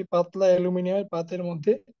ধারকে দুটি পাতলা অ্যালুমিনিয়ামের পাতের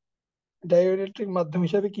মধ্যে ডাইইলেকট্রিক মাধ্যম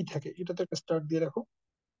হিসাবে কি থাকে? এটাতে একটা স্টার দিয়ে রাখো।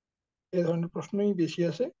 এই ধরনের প্রশ্নই বেশি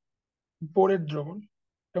আসে। বোরের দ্রবণ।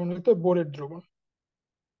 যেমন হয়তো বোরের দ্রবণ।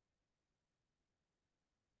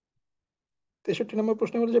 63 নম্বর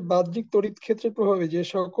প্রশ্ন বলে যে বাহ্যিক তড়িৎ ক্ষেত্রের প্রভাবে যে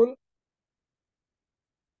সকল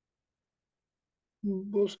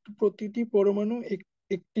বস্তু প্রতিটি পরমাণু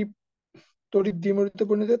একটি তড়িৎ দ্বিমেরুতে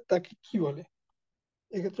পরিণত হয়, তাকে কি বলে?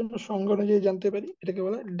 এক্ষেত্রে আমরা সংজ্ঞা অনুযায়ী জানতে পারি, এটাকে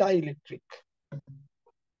বলা হয় ডাইইলেকট্রিক।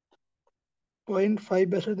 0.5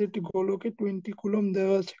 ব্যাসার্ধের একটি গোলকে 20 কুলম্ব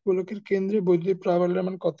দেওয়া আছে, গোলকের কেন্দ্রে বৈদ্যুতিক প্রাবল্যের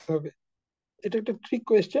মান কত হবে? এটা একটা ট্রিক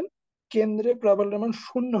কোয়েশ্চেন। কেন্দ্রে প্রাবল্যের মান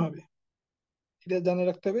 0 হবে। এটা জানে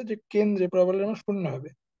রাখতে হবে যে কেন্দ্রে প্রাবল্যের মান 0 হবে।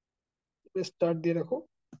 স্টার্ট দিয়ে রাখো।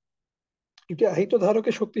 একটি আহিত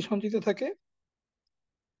ধারকে শক্তি সঞ্চিত থাকে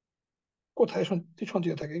কোথায়? শক্তি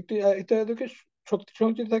সঞ্চিত থাকে, একটি আহিত ধারকে শক্তি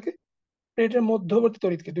সঞ্চিত থাকে প্লেটের মধ্যবর্তী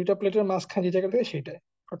তড়িৎ ক্ষেত্রে, দুইটা প্লেটের মাঝখানে যে জায়গা থাকে সেটাই,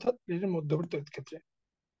 অর্থাৎ প্লেটের মধ্যবর্তী তড়িৎ ক্ষেত্রে।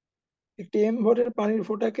 একটি এম ভরের পানির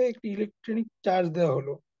ফোঁটাকে একটি ইলেকট্রনিক চার্জ দেওয়া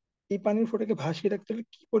হলো, এই পানির ফোঁটাকে ভাসিয়ে রাখতে হলে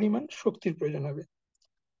কি পরিমাণ শক্তির প্রয়োজন হবে?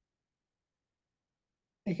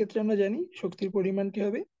 এক্ষেত্রে আমরা জানি শক্তির পরিমাণটি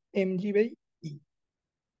হবে mg/e।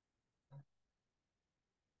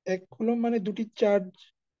 1 কুলম্ব মানে দুটি চার্জ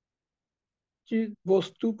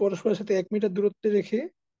বস্তু পরস্পরের সাথে 1 মিটার দূরত্বে রেখে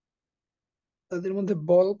তাদের মধ্যে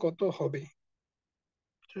বল কত হবে?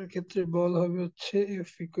 এটার ক্ষেত্রে বল হবে হচ্ছে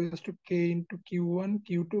F equals to K into Q1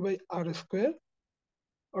 Q2/r²।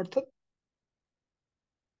 অর্থাৎ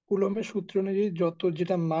কুলম্বের সূত্র অনুযায়ী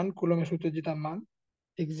যেটা মান, কুলম্বের সূত্রে যেটা মান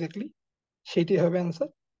এক্স্যাক্টলি সেটি হবে অ্যান্সার।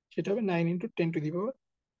 সেটা হবে 9 × 10⁹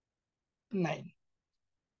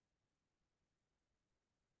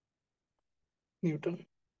 নিউটন।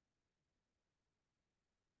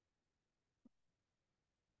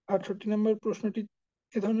 68 নম্বর প্রশ্নটি,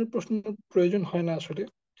 এ ধরনের প্রশ্ন প্রয়োজন হয় না আসলে,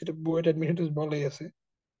 যেটা বুয়েট অ্যাডমিশন টেস্ট বলাই আছে।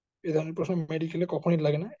 এ ধরনের প্রশ্ন মেডিকেলে কখনই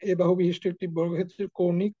লাগে না। এ বাহু বিশিষ্ট একটি বর্গক্ষেত্রের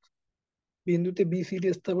কৌণিক বিন্দুতে বি সি ডি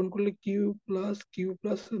স্থাপন করলে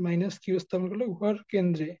Q+Q+- Q স্থাপন করলে উহার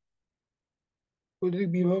কেন্দ্রে বৈদ্যুতিক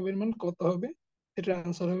বিভবের মান কত হবে? এটার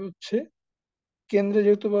আনসার হবে হচ্ছে, কেন্দ্রে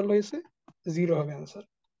যেহেতু বলা হয়েছে 0 হবে আনসার।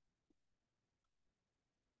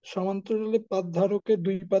 সমান্তরালে পাত ধারকের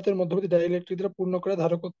দুই পাতের মধ্যবর্তী ডাইইলেকট্রিক দ্বারা পূর্ণ করা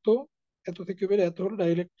ধারকত্ব এত থেকে বেড়ে এত হলো,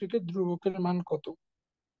 ডাইইলেকট্রিকের ধ্রুবকের মান কত?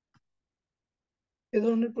 এ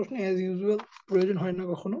ধরনের প্রশ্ন অ্যাজ ইউজুয়াল প্রয়োজন হয় না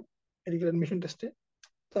কখনো মেডিকেল অ্যাডমিশন টেস্টে।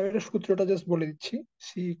 তবে এটা সূত্রটা জাস্ট বলে দিচ্ছি, C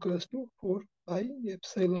 =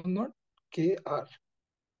 4πε0 kr।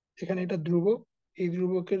 এখানে এটা ধ্রুবক, এই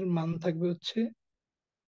ধ্রুবকের মান থাকবে হচ্ছে,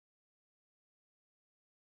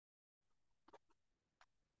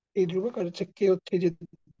 এই ধ্রুবক আর হচ্ছে কে হচ্ছে যে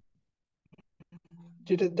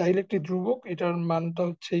যেটা ডাইইলেকট্রিক ধ্রুবক, এটার মানটা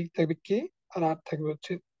হচ্ছে থাকবে কে, আর আর থাকবে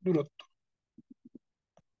হচ্ছে দূরত্ব।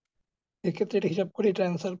 এক্ষেত্রে এটা হিসাব করে এটা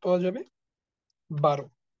অ্যান্সার পাওয়া যাবে 12।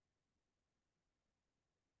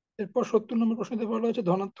 এরপর 70 নম্বর প্রশ্নতে বলা হয়েছে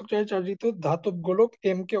ধনাত্মক চার্জে চার্জিত ধাতব গোলক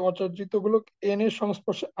এম কে অচার্জিত গোলক এন এর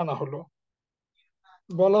সংস্পর্শে আনা হলো।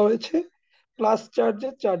 বলা হয়েছে প্লাস চার্জে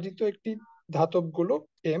চার্জিত একটি ধাতব গোলক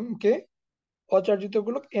এম কে অচার্জিত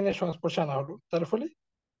গোলক এন এর সংস্পর্শে আনা হলো, তার ফলে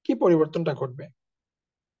কি পরিবর্তনটা ঘটবে?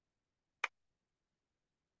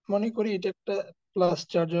 মনে করি এটা একটা প্লাস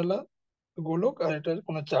চার্জওয়ালা গোলক আর এটার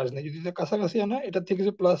কোনো চার্জ নেই, যদি এটা কাছাকাছি আনা হয়, এটা থেকে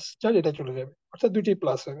যে প্লাস চার্জ এটা চলে যাবে, অর্থাৎ দুইটি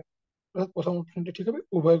প্লাস হবে। অর্থাৎ প্রথম অপশনটি ঠিক হবে,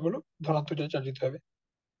 উভয় গোলক ধনাত্মক চার্জে চার্জিত হবে।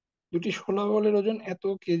 দুটি শোলা বলের ওজন এত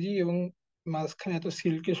কেজি এবং মাঝখানে এত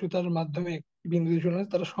সিল্কের সুতার মাধ্যমে একটি বিন্দুতে ঝুলানো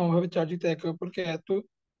আছে, তারা সমভাবে চার্জিত, একে অপরকে এত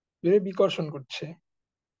দূরে বিকর্ষণ করছে,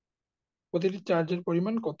 প্রতিটি চার্জের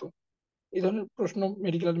পরিমাণ কত? এই ধরনের প্রশ্ন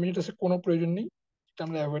মেডিকেল অ্যাডমিনিস্ট্রেশনে কোনো প্রয়োজন নেই, এটা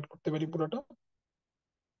আমরা অ্যাভয়েড করতে পারি পুরোটা।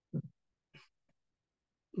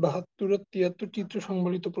 72 ও 73 চিত্র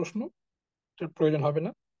সংবলিত প্রশ্ন, এটার প্রয়োজন হবে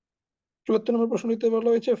না। 74 নম্বর প্রশ্নটিতে বলা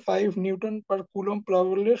হয়েছে 5 নিউটন/কুলম্ব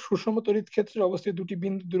প্রাবল্যের সুষম তড়িৎ ক্ষেত্রে অবস্থিত দুটি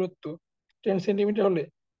বিন্দু দূরত্ব 10 সেন্টিমিটার হলে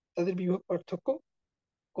তাদের বিভব পার্থক্য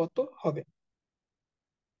কত হবে?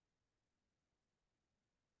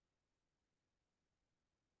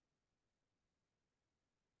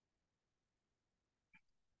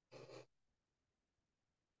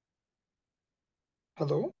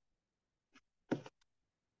 হ্যালো?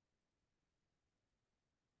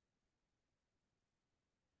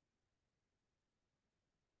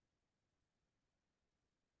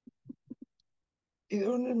 এই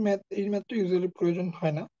ধরনের ম্যাথ, এই ম্যাথ তো ইউজুয়ালি প্রয়োজন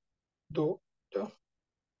হয় না। তো এটা,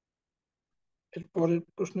 এর পরের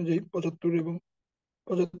প্রশ্ন যেই 75 এবং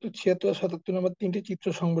 75, 76 আর 77 নম্বর তিনটি চিত্র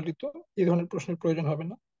সংবলিত, এই ধরনের প্রশ্নের প্রয়োজন হবে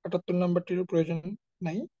না। 78 নাম্বারটিরও প্রয়োজন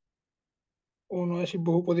নাই। 79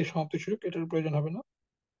 বহুপদী সমাপ্তিসূচক, এটার প্রয়োজন হবে না।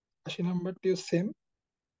 80 নাম্বারটিও সেম।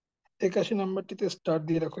 81 নাম্বারটিতে স্টার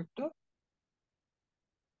দিয়ে রাখো একটা।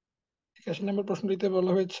 81 নম্বর প্রশ্নটিতে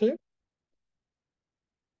বলা হয়েছে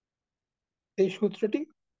এই সূত্রটি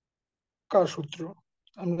কার সূত্র?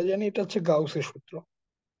 আমরা জানি এটা হচ্ছে গাউসের সূত্র,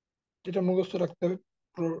 যেটা মুখস্থ রাখতে হবে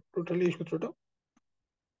টোটালি এই সূত্রটা।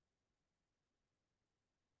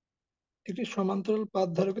 একটি সমান্তরাল পাত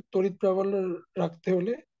ধারকের তড়িৎ প্রাবল্য রাখতে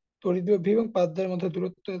হলে তড়িৎ বিভব ভি এবং পাত দ্বয়ের মধ্যে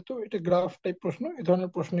দূরত্ব এত। এটা গ্রাফ টাইপ প্রশ্ন, এই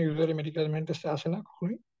ধরনের প্রশ্ন ইউজুয়ালি মেডিকেল টেস্টে আসে না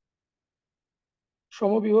কখনোই।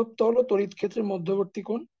 সমবিভব তল ও তড়িৎ ক্ষেত্রের মধ্যবর্তী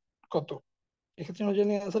কোণ কত? এক্ষেত্রে আমরা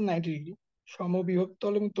জানি আনসার 90 ডিগ্রি। সমবিভব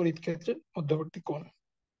তল এবং তড়িৎ ক্ষেত্রের মধ্যবর্তী কোণ।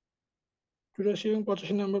 84 এবং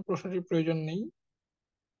 85 নম্বর প্রশ্নটির প্রয়োজন নেই।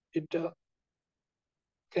 এটা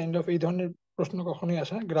কাইন্ড অফ এই ধরনের প্রশ্ন কখনোই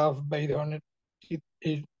আসে না, গ্রাফ বা এই ধরনের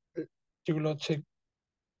এই যেগুলো হচ্ছে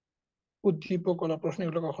উদ্দীপক করা প্রশ্ন,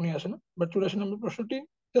 এগুলো কখনোই আসে না। বাট 84 নম্বর প্রশ্নটি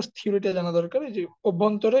জাস্ট থিওরিটা জানা দরকার, এই যে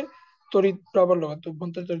অভ্যন্তরে তড়িৎ প্রাবল্য কত,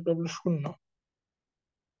 অভ্যন্তরে তড়িৎ প্রাবল্য 0।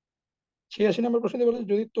 86 নম্বর প্রশ্নটি বলে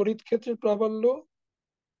যদি তড়িৎ ক্ষেত্রের প্রাবল্য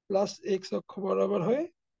প্লাস এক্স অক্ষ বরাবর হয়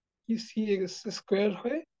কি সি এক্স স্কোয়ার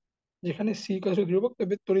হয়, যেখানে সি কাছে ধ্রুবক,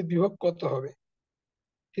 তবে তড়িৎ বিভব কত হবে?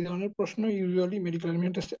 এই ধরনের প্রশ্ন ইউজুয়ালি মেডিকেল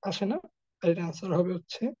টেস্টে আসে না। আর এর আনসার হবে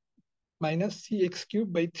হচ্ছে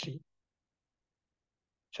 -cx³/3।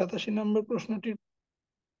 87 নম্বর প্রশ্নটির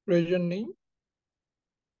প্রয়োজন নেই,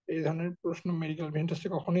 এই ধরনের প্রশ্ন মেডিকেল টেস্টে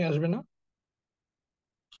কখনোই আসবে না।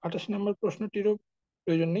 88 নম্বর প্রশ্নটিরও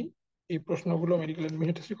প্রয়োজন নেই, এই প্রশ্নগুলো মেডিকেল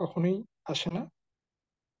টেস্টে কখনোই আসে না।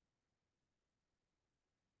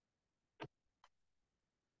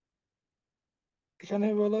 এখানে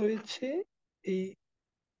বলা হয়েছে এই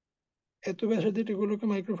এত ব্যাসার্ধের এগুলোকে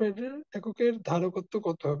মাইক্রোফ্যারাডের এককের ধারকত্ব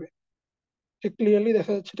কত হবে? এটা ক্লিয়ারলি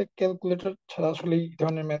দেখা যাচ্ছে এটা ক্যালকুলেটর ছাড়া আসলে এই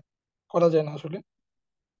ধরনের ম্যাথ করা যায় না। আসলে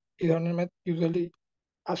এই ধরনের ম্যাথ ইউজুয়ালি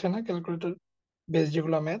আসে না ক্যালকুলেটর বেস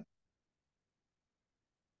যেগুলো ম্যাথ,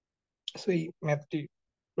 সেই ম্যাথটি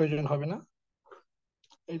প্রয়োজন হবে না।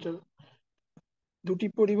 এটার দুটি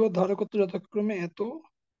পরিবাহ ধারকত্ব যথাক্রমে এত,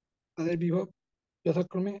 তাদের বিভব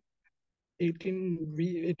যথাক্রমে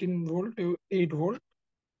 18 ভোল্ট এবং 8 ভোল্ট,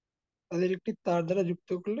 তাদের একটি তার দ্বারা যুক্ত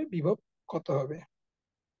করলে বিভব কত হবে?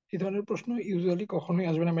 এই ধরনের প্রশ্ন ইউজুয়ালি কখনোই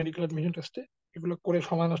আসবে না মেডিকেল অ্যাডমিশন টেস্টে, এগুলো করে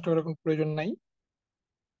সময় নষ্ট করার কোনো প্রয়োজন নাই।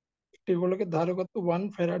 এগুলোকে ধারকত্ব 1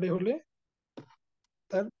 ফ্যারাডে হলে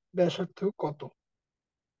তার ব্যাসার্ধ কত?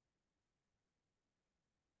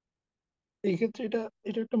 এই ক্ষেত্রে এটা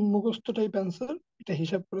এটা একটা মুখস্থ টাইপ অ্যান্সার, এটা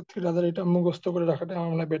হিসাব করে থেকে রাদার এটা মুখস্থ করে রাখাটা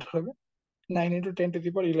আমার মনে হয় বেটার হবে। 9 ×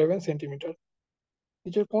 10⁻11 সেন্টিমিটার।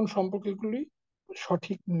 নিচের কোন সম্পর্কগুলি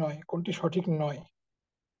সঠিক নয়? কোনটি সঠিক নয়?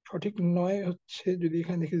 সঠিক নয় হচ্ছে, যদি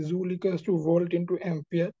এখানে দেখি joule equals to volt into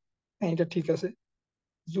ampere, হ্যাঁ এটা ঠিক আছে।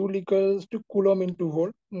 Joule equals to coulomb into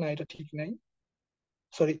volt, না এটা ঠিক নাই।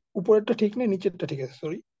 সরি, উপরেরটা ঠিক নেই, নিচেরটা ঠিক আছে,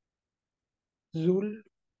 sorry. Joule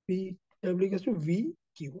P W equals to V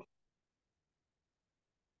Q.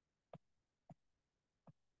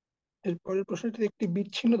 এরপরের প্রশ্নটি, একটি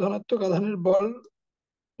বিচ্ছিন্ন ধনাত্মক আধানের বল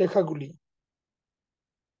রেখাগুলি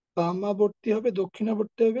বামাবর্তী হবে,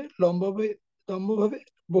 দক্ষিণাবর্তী হবে, লম্বভাবে লম্বভাবে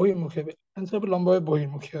বহির্মুখী হবে? অ্যান্সার হবে লম্বভাবে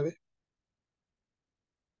বহির্মুখী হবে।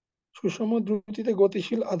 সুষম দ্রুতিতে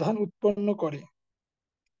গতিশীল আধান উৎপন্ন করে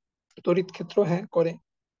তড়িৎ ক্ষেত্র, হ্যাঁ করে।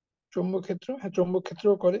 চৌম্বক ক্ষেত্র, হ্যাঁ চৌম্বক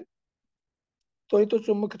ক্ষেত্রও করে। তড়িৎ ও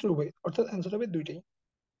চৌম্বক ক্ষেত্র উভয়, অর্থাৎ অ্যান্সার হবে দুইটাই।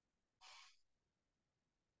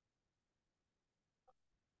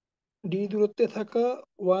 ডি দূরত্বে থাকা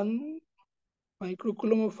 1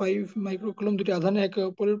 মাইক্রোকুলম ও 5 মাইক্রোকুলম দুটি আধানে একে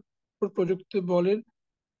অপরের উপর প্রযুক্ত বলের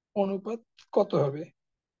অনুপাত কত হবে?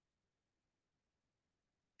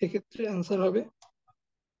 এক্ষেত্রে অ্যান্সার হবে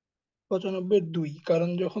 95/2, কারণ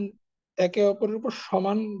যখন একে অপরের উপর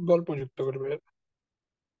সমান বল প্রযুক্ত করবে।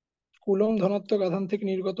 কুলম ধনাত্মক আধান থেকে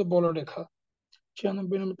নির্গত বলরেখা।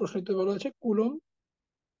 96 নম্বর প্রশ্নতে বলা হয়েছে কুলম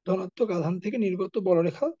ধনাত্মক আধান থেকে নির্গত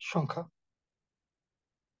বলরেখা সংখ্যা।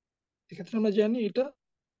 এক্ষেত্রে আমরা জানি এটা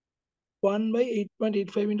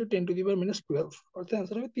 1/8.85 × 10⁻⁻12, অর্থাৎ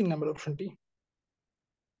অ্যান্সার হবে 3 নম্বর অপশনটি।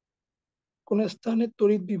 কোন স্থানে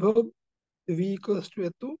তড়িৎ বিভব ভি ইকুয়ালস টু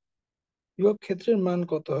এত, বিভব ক্ষেত্রের মান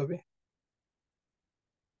কত হবে?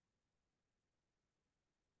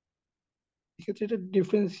 এক্ষেত্রে এটা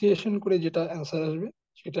ডিফারেন্সিয়েশন করে যেটা অ্যান্সার আসবে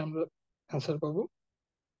সেটা আমরা অ্যান্সার পাবো।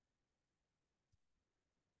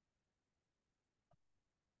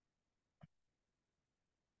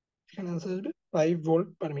 এখানে অ্যান্সার আসবে 5 ভোল্ট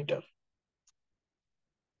পার মিটার।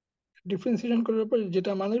 ডিফারেন্সিয়েশন করার পর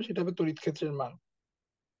যেটা মান হবে সেটা হবে তড়িৎ ক্ষেত্রের মান।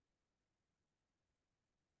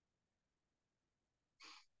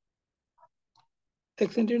 এক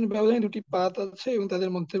সেন্টিমিটার ব্যবধানে দুটি পাত আছে এবং তাদের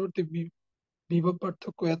মধ্যবর্তী বিভব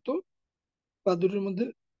পার্থক্য এত, পাত দুটির মধ্যে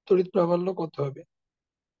তড়িৎ প্রাবল্য কত হবে।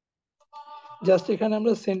 জাস্ট এখানে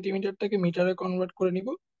আমরা সেন্টিমিটারটাকে মিটারে কনভার্ট করে নিব।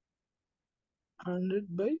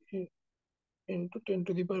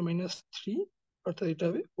 100/10⁻³ অর্থাৎ এটা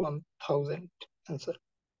হবে 1000। অ্যান্সার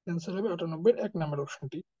অ্যান্সার হবে 98 এক নম্বর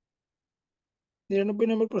অপশনটি। 99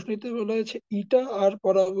 নম্বর প্রশ্নটিতে বলা হয়েছে ইটা আর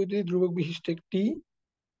পরাবৈদ্যুতিক ধ্রুবক বিশিষ্ট একটি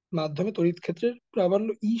মাধ্যমে তড়িৎ ক্ষেত্রের প্রাবল্য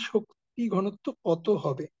ই শক্তি ঘনত্ব কত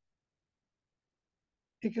হবে।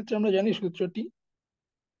 এক্ষেত্রে আমরা জানি সূত্রটি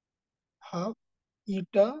half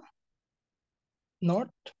eta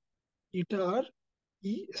not eta R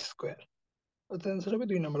E square, অর্থাৎ অ্যান্সার হবে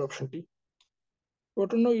 2 নম্বর অপশনটি।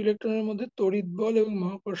 প্রোটন ও ইলেকট্রনের মধ্যে তড়িৎ বল এবং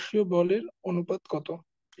মহাকর্ষীয় বলের অনুপাত কত।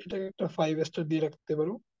 এটাকে একটা 5 স্টার দিয়ে রাখতে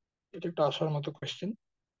পারো, এটা একটা আসার মতো কোয়েশ্চেন।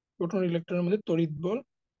 প্রোটন ইলেকট্রনের মধ্যে তড়িৎ বল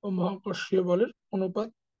ও মহাকর্ষীয় বলের অনুপাত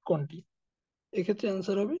কোনটি। এক্ষেত্রে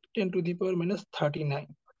অ্যান্সার হবে 10⁻39,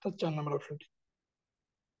 অর্থাৎ 4 নম্বর অপশনটি।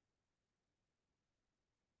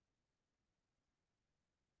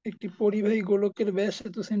 একটি পরিবাহী গোলকের ব্যাস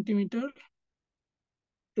এত সেন্টিমিটার।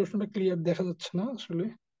 প্রশ্নটা ক্লিয়ার দেখা যাচ্ছে না আসলে।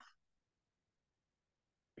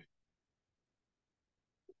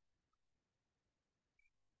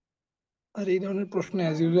 আর এই ধরনের প্রশ্ন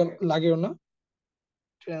অ্যাজ ইউজুয়াল লাগেও না,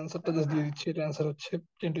 অ্যান্সারটা জাস্ট দিয়ে দিচ্ছি। এটা অ্যান্সার হচ্ছে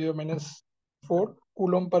 10⁻⁴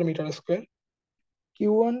 coulomb per metre square.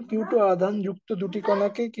 Q1 Q2 আধান যুক্ত দুটি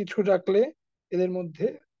কণাকে কিছু রাখলে এদের মধ্যে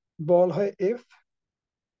বল হয় F।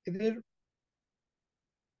 এদের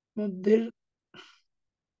মধ্যে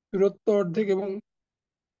দূরত্ব অর্ধেক এবং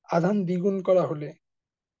আধান দ্বিগুণ করা হলে,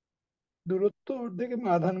 দূরত্ব অর্ধেক এবং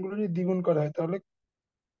আধানগুলো যদি দ্বিগুণ করা হয় তাহলে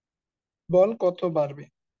বল কত বাড়বে।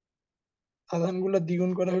 আধানগুলো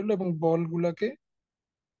দ্বিগুণ করা হইলো এবং বলগুলাকে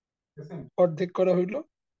অর্ধেক করা হইলো,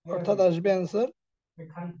 অর্থাৎ আসবে অ্যান্সার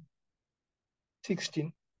 16।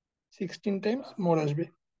 16 টাইমস মোর আসবে।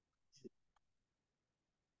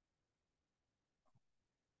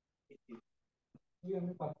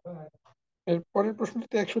 এর পরের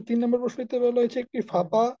প্রশ্নটিতে 103 নম্বর প্রশ্নটিতে বলা হয়েছে একটি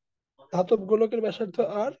ফাঁপা ধাতব গোলকের ব্যাসার্ধ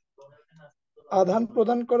আর আধান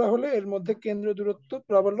প্রদান করা হলে এর মধ্যে কেন্দ্র দূরত্ব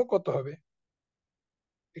প্রাবল্য কত হবে।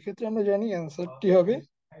 এক্ষেত্রে আমরা জানি অ্যান্সারটি হবে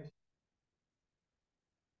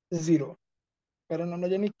 0, কারণ আমরা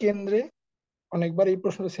জানি কেন্দ্রে, অনেকবার এই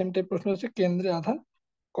প্রশ্ন সেম টাইপ প্রশ্ন হচ্ছে কেন্দ্রে আধান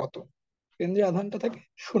কত। কেন্দ্রে আধানটা থাকে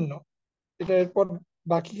 0, এটা এরপর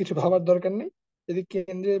বাকি কিছু ভাবার দরকার নেই। যদি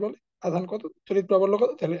কেন্দ্রে বলে আধান কত, তড়িৎ প্রাবল্য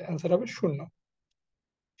কত, তাহলে অ্যান্সার হবে 0।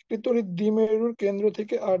 একটি তড়িৎ দ্বিমেরুর কেন্দ্র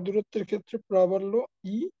থেকে আর দূরত্বের ক্ষেত্রে প্রাবল্য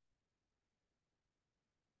ই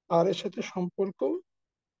আর এর সাথে সম্পর্ক,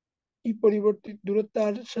 ই পরিবর্তিত দূরত্ব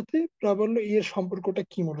আর এর সাথে প্রাবল্য ই এর সম্পর্কটা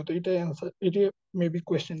কি, মূলত এটাই অ্যান্সার। এটি মেবি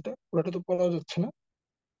কোয়েশ্চেনটা, পুরোটা তো পড়া যাচ্ছে না।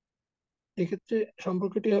 এক্ষেত্রে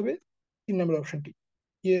সম্পর্কটি হবে 3 নম্বর অপশনটি,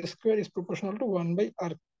 এ square is proportional to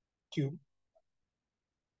 1/r³।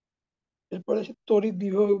 এরপরে আছে তড়িৎ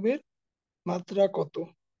বিভবের মাত্রা কত।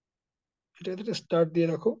 এটা স্টার্ট দিয়ে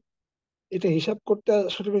রাখো। এটা হিসাব করতে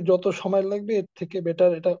আসলে যত সময় লাগবে এর থেকে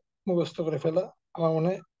বেটার এটা মুখস্থ করে ফেলা আমার মনে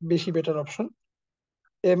হয় বেশি better option.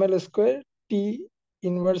 ml²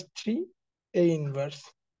 T⁻³ A inverse,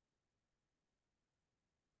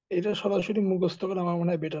 এটা সরাসরি মুখস্থ করা আমার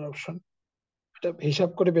মনে হয় বেটার অপশন এটা হিসাব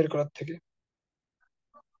করে বের করার থেকে।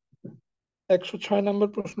 106 নম্বর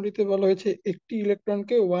প্রশ্নটিতে বলা হয়েছে একটি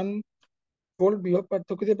ইলেকট্রনকে 1 ভোল্ট বিভব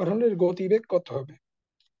পার্থক্য দিয়ে পাঠালে এর গতিবেগ কত হবে।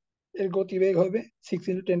 এর গতিবেগ হবে 6 ×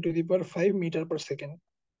 10⁵ মিটার/সেকেন্ড।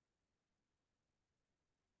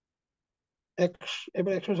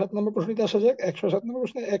 এবার 107 নম্বর প্রশ্নটিতে আসা যাক। 107 নম্বর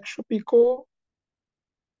প্রশ্নে 100 পিকো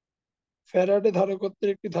ফ্যারাডে ধারকত্বের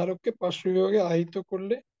একটি ধারককে পার্শ্ব বিভাগে আহিত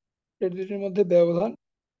করলে প্লেট দুটির মধ্যে ব্যবধান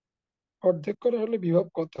অর্ধেক করা হলে বিভব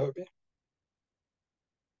কত হবে।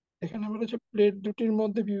 এখানে বলা হচ্ছে প্লেট দুটির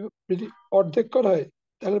মধ্যে যদি অর্ধেক করা হয়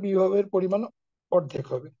তাহলে বিভবের পরিমাণ অর্ধেক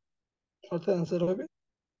হবে, অর্থাৎ অ্যান্সার হবে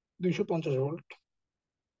 250 ভোল্ট।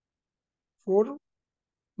 4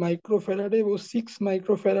 মাইক্রোফ্যারাডে ও 6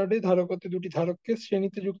 মাইক্রোফ্যারাডে ধারকত্বের দুটি ধারককে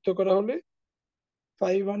শ্রেণীতে যুক্ত করা হলে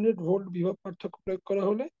 500 ভোল্ট বিভব পার্থক্য প্রয়োগ করা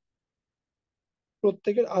হলে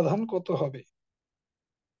প্রত্যেকের আধান কত হবে।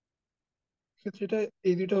 ক্ষেত্রে এটা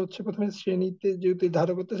এই দুইটা হচ্ছে প্রথমে শ্রেণীতে যেহেতু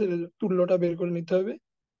ধারকত্ব সেটা তুল্যটা বের করে নিতে হবে।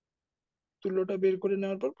 তুল্যটা বের করে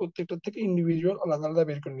নেওয়ার পর প্রত্যেকটার থেকে ইন্ডিভিজুয়াল আলাদা আলাদা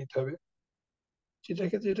বের করে নিতে হবে। সেটার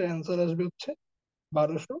ক্ষেত্রে এটা অ্যান্সার আসবে হচ্ছে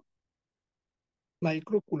 1200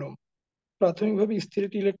 মাইক্রো কুলম্ব। প্রাথমিকভাবে স্থির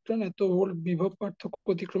একটি ইলেকট্রন এত ভোল্ট বিভব পার্থক্য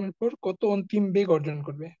অতিক্রমের পর কত অন্তিম বেগ অর্জন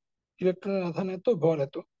করবে। ইলেকট্রনের আধান এত, ভর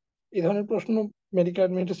এত। এই ধরনের প্রশ্ন মেডিকেল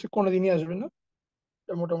অ্যাডমিনিস্ট্রেশন কোনোদিনই আসবে না।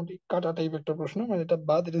 এটা মোটামুটি কাটা টাইপ একটা প্রশ্ন, মানে এটা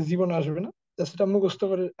বাদ, এটা জীবনে আসবে না। জাস্ট এটা মুখস্থ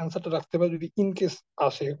করে অ্যান্সারটা রাখতে পারে যদি ইন কেস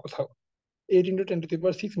আসে কোথাও। 8 ×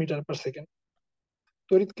 10⁻⁶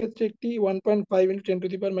 তড়িৎ ক্ষেত্রে একটি 1.5 ×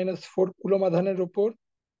 10⁻⁴ কুলম আধানের উপর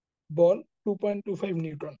বল 2.25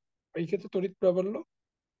 নিউটন। এই ক্ষেত্রে তড়িৎ প্রাবল্য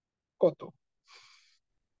কত?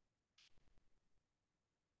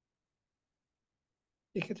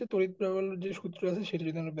 এক্ষেত্রে তড়িৎ প্রাবল্যের যে সূত্র আছে সেটা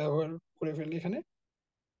যদি আমরা ব্যবহার করে ফেলি এখানে,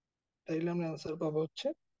 তাইলে আমরা অ্যান্সার পাবো হচ্ছে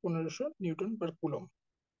 1500 নিউটন/কুলম।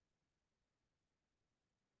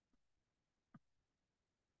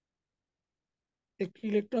 একটি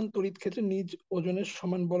ইলেকট্রন তড়িৎ ক্ষেত্রে নিজ ওজনের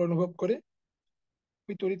সমান বল অনুভব করে,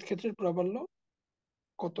 ওই তড়িৎ ক্ষেত্রের প্রাবল্য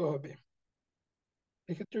কত হবে?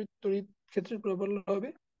 এক্ষেত্রে ওই তড়িৎ ক্ষেত্রের প্রাবল্য হবে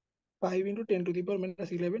 5 ×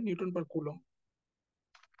 10⁻11 নিউটন/কুলম।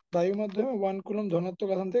 বায়ু মাধ্যমে 1 কুলম ধনাত্মক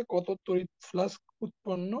আধান থেকে কত তড়িৎ ফ্লাক্স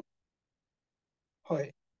উৎপন্ন হয়?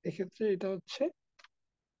 এক্ষেত্রে এটা হচ্ছে,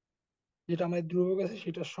 যেটা আমাদের ধ্রুবক আছে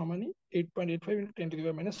সেটার সমানই 8.85 ×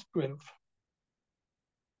 10⁻12।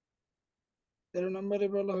 13 নম্বরে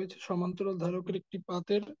বলা হয়েছে সমান্তরাল ধারকের একটি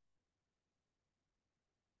পাতের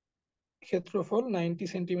ক্ষেত্রফল 90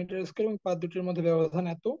 সেন্টিমিটার স্কয়ার এবং পাত দুটির মধ্যে ব্যবধান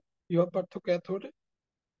এত, বিভব পার্থক্য এত হলে।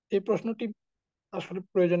 এই প্রশ্নটি আসলে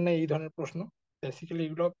প্রয়োজন নেই, এই ধরনের প্রশ্ন বেসিক্যালি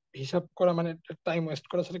এগুলো হিসাব করা মানে টাইম ওয়েস্ট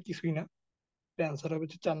করা ছাড়া কিছুই না। অ্যান্সার হবে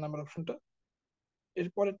 4 নম্বর অপশনটা। এর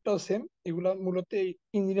পরেরটাও সেম, এগুলা মূলত এই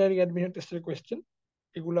ইঞ্জিনিয়ারিং অ্যাডমিশন টেস্টের কোয়েশ্চেন।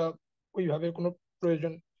 এগুলা ওইভাবে কোনো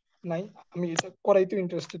প্রয়োজন নাই, আমি এটা করাইতেও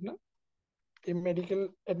ইন্টারেস্টেড না। এই মেডিকেল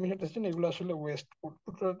অ্যাডমিশন টেস্ট এগুলো আসলে ওয়েস্ট,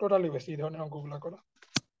 টোটালি ওয়েস্ট এই ধরনের অঙ্কগুলো করা।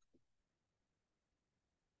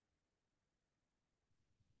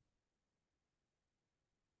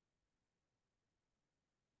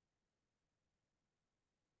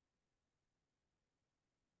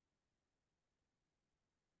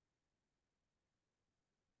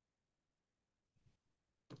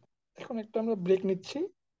 এখন একটা আমরা ব্রেক নিচ্ছি,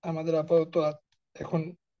 আমাদের আপাতত এখন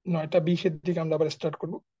 9টা 20-এর দিকে আমরা আবার স্টার্ট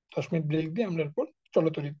করবো। 10 মিনিট ব্রেক দিয়ে আমরা এরপর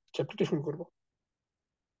চলতরি চ্যাপ্টারটি শুরু করবো।